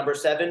number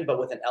 7, but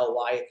with an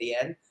L-Y at the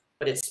end.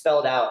 But it's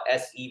spelled out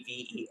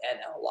SEVENLY.org.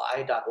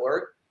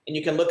 And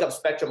you can look up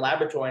Spectrum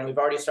Laboratory, and we've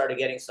already started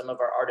getting some of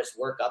our artists'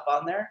 work up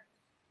on there.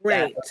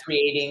 Right.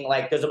 Creating,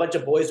 like, there's a bunch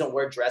of Boys Don't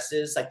Wear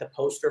Dresses, like the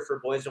poster for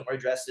Boys Don't Wear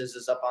Dresses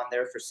is up on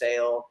there for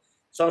sale.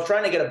 So I'm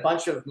trying to get a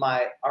bunch of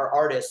our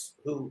artists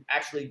who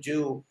actually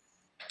do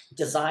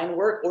design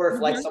work, or if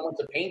like someone's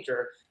a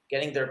painter,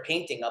 getting their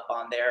painting up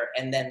on there,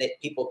 and then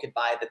people could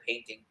buy the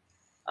painting.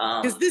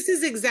 Because this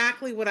is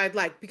exactly what I'd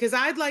like, because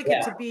I'd like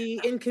it to be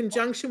in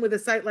conjunction with a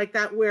site like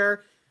that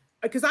where,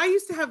 because I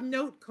used to have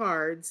note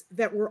cards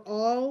that were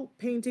all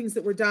paintings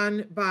that were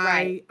done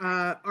by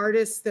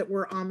artists that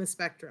were on the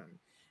spectrum.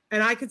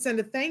 And I could send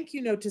a thank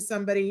you note to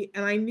somebody,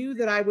 and I knew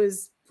that I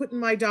was putting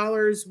my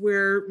dollars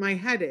where my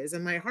head is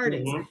and my heart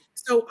is.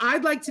 So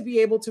I'd like to be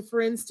able to, for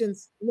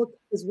instance, look,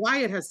 because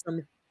Wyatt has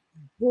some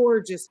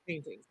gorgeous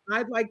paintings.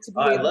 I'd like to be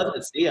I'd love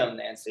to see them,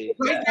 Nancy.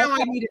 Right now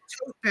I need a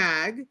tote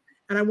bag,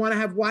 and I want to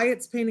have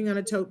Wyatt's painting on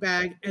a tote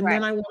bag, and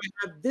then I want to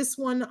have this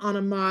one on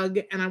a mug,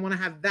 and I want to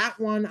have that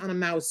one on a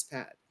mouse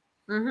pad.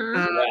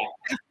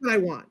 That's what I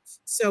want.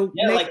 So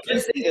yeah, like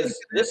this thing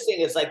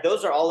is like,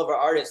 those are all of our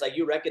artists. Like,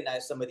 you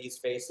recognize some of these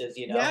faces,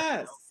 you know.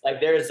 Yes.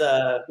 Like there's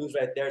who's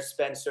right there,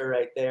 Spencer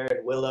right there,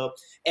 and Willow.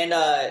 And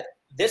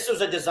this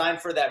was a design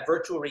for that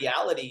virtual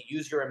reality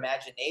Use Your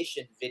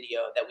Imagination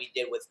video that we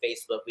did with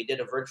Facebook. We did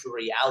a virtual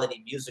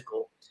reality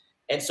musical,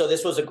 And so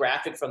this was a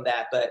graphic from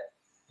that, but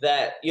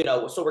that, you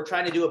know, so we're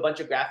trying to do a bunch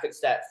of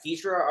graphics that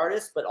feature our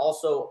artists, but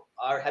also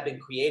have been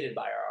created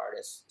by our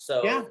artists.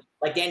 So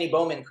like Danny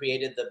Bowman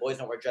created the Boys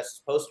Don't Wear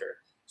Dresses poster.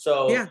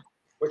 So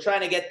we're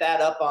trying to get that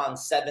up on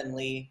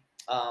Sevenly.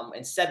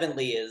 And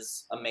Sevenly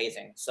is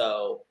amazing.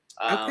 So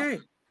I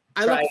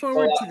look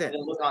forward to that.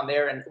 Look on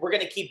there, and we're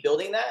going to keep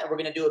building that, and we're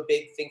going to do a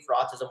big thing for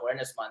Autism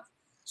Awareness Month.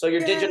 So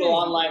your digital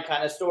online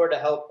kind of store to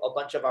help a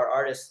bunch of our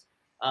artists,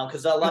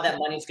 because a lot of that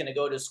money is going to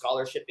go to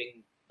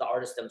scholarshiping the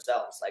artists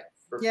themselves. Like,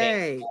 for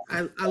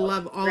I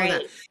love all of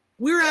that.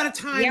 We're out of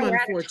time,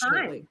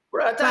 unfortunately.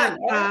 We're out of time.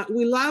 But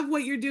we love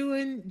what you're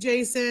doing,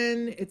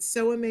 Jason. It's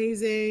so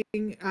amazing.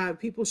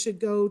 People should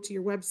go to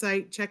your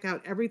website, check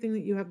out everything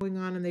that you have going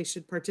on, and they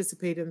should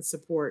participate and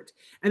support.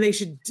 And they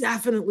should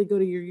definitely go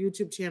to your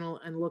YouTube channel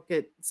and look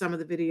at some of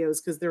the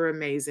videos because they're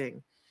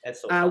amazing.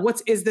 That's so fun.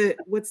 What's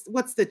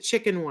the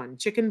chicken one?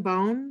 Chicken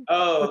bone?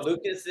 Oh,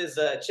 Lucas is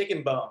a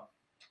chicken bone.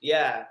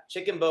 Yeah,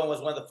 Chicken Bone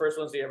was one of the first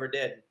ones we ever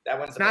did. That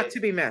one's amazing. Not to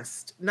be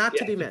missed. Not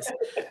to be missed.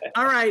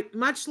 All right.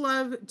 Much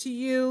love to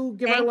you.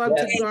 Give our love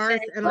to Garth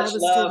and all the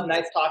students.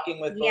 Nice talking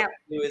with both of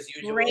you as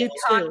usual. Great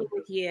talking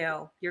with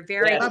you. You're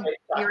very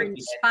you're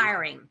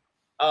inspiring.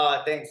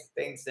 Thanks.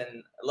 And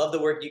I love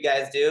the work you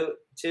guys do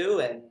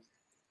too. And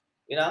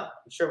you know,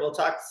 I'm sure we'll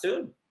talk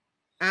soon.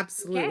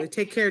 Absolutely. Okay.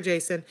 Take care,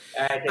 Jason.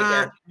 All right, take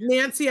care.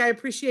 Nancy, I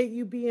appreciate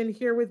you being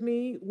here with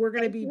me. We're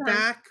going to be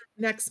back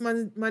next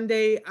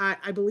Monday.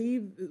 I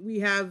believe we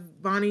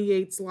have Bonnie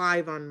Yates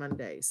live on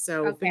Monday.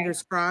 So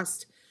fingers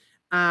crossed.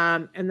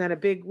 And then a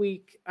big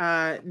week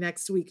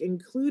next week,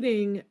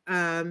 including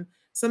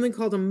something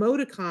called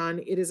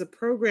Emoticon. It is a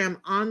program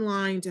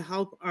online to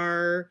help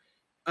our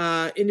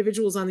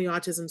individuals on the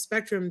autism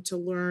spectrum to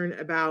learn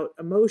about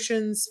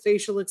emotions,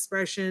 facial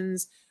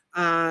expressions,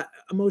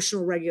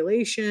 emotional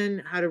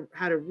regulation, how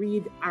to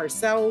read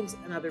ourselves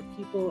and other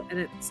people, and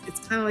it's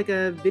kind of like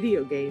a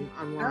video game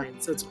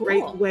online. So it's a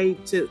great way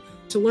to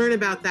learn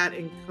about that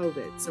in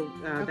COVID. So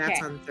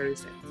that's on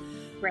Thursday.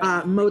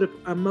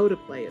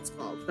 Motiplay it's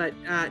called. But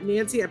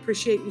Nancy, I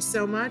appreciate you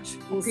so much.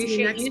 We'll see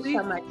you next week.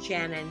 So much,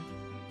 Shannon.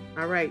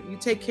 All right, you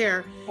take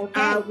care.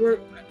 Okay.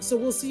 So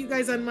we'll see you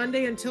guys on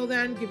Monday. Until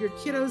then, give your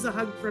kiddos a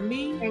hug from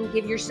me. And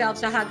give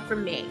yourselves a hug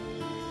from me.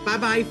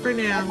 Bye-bye for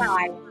now.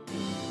 Bye-bye.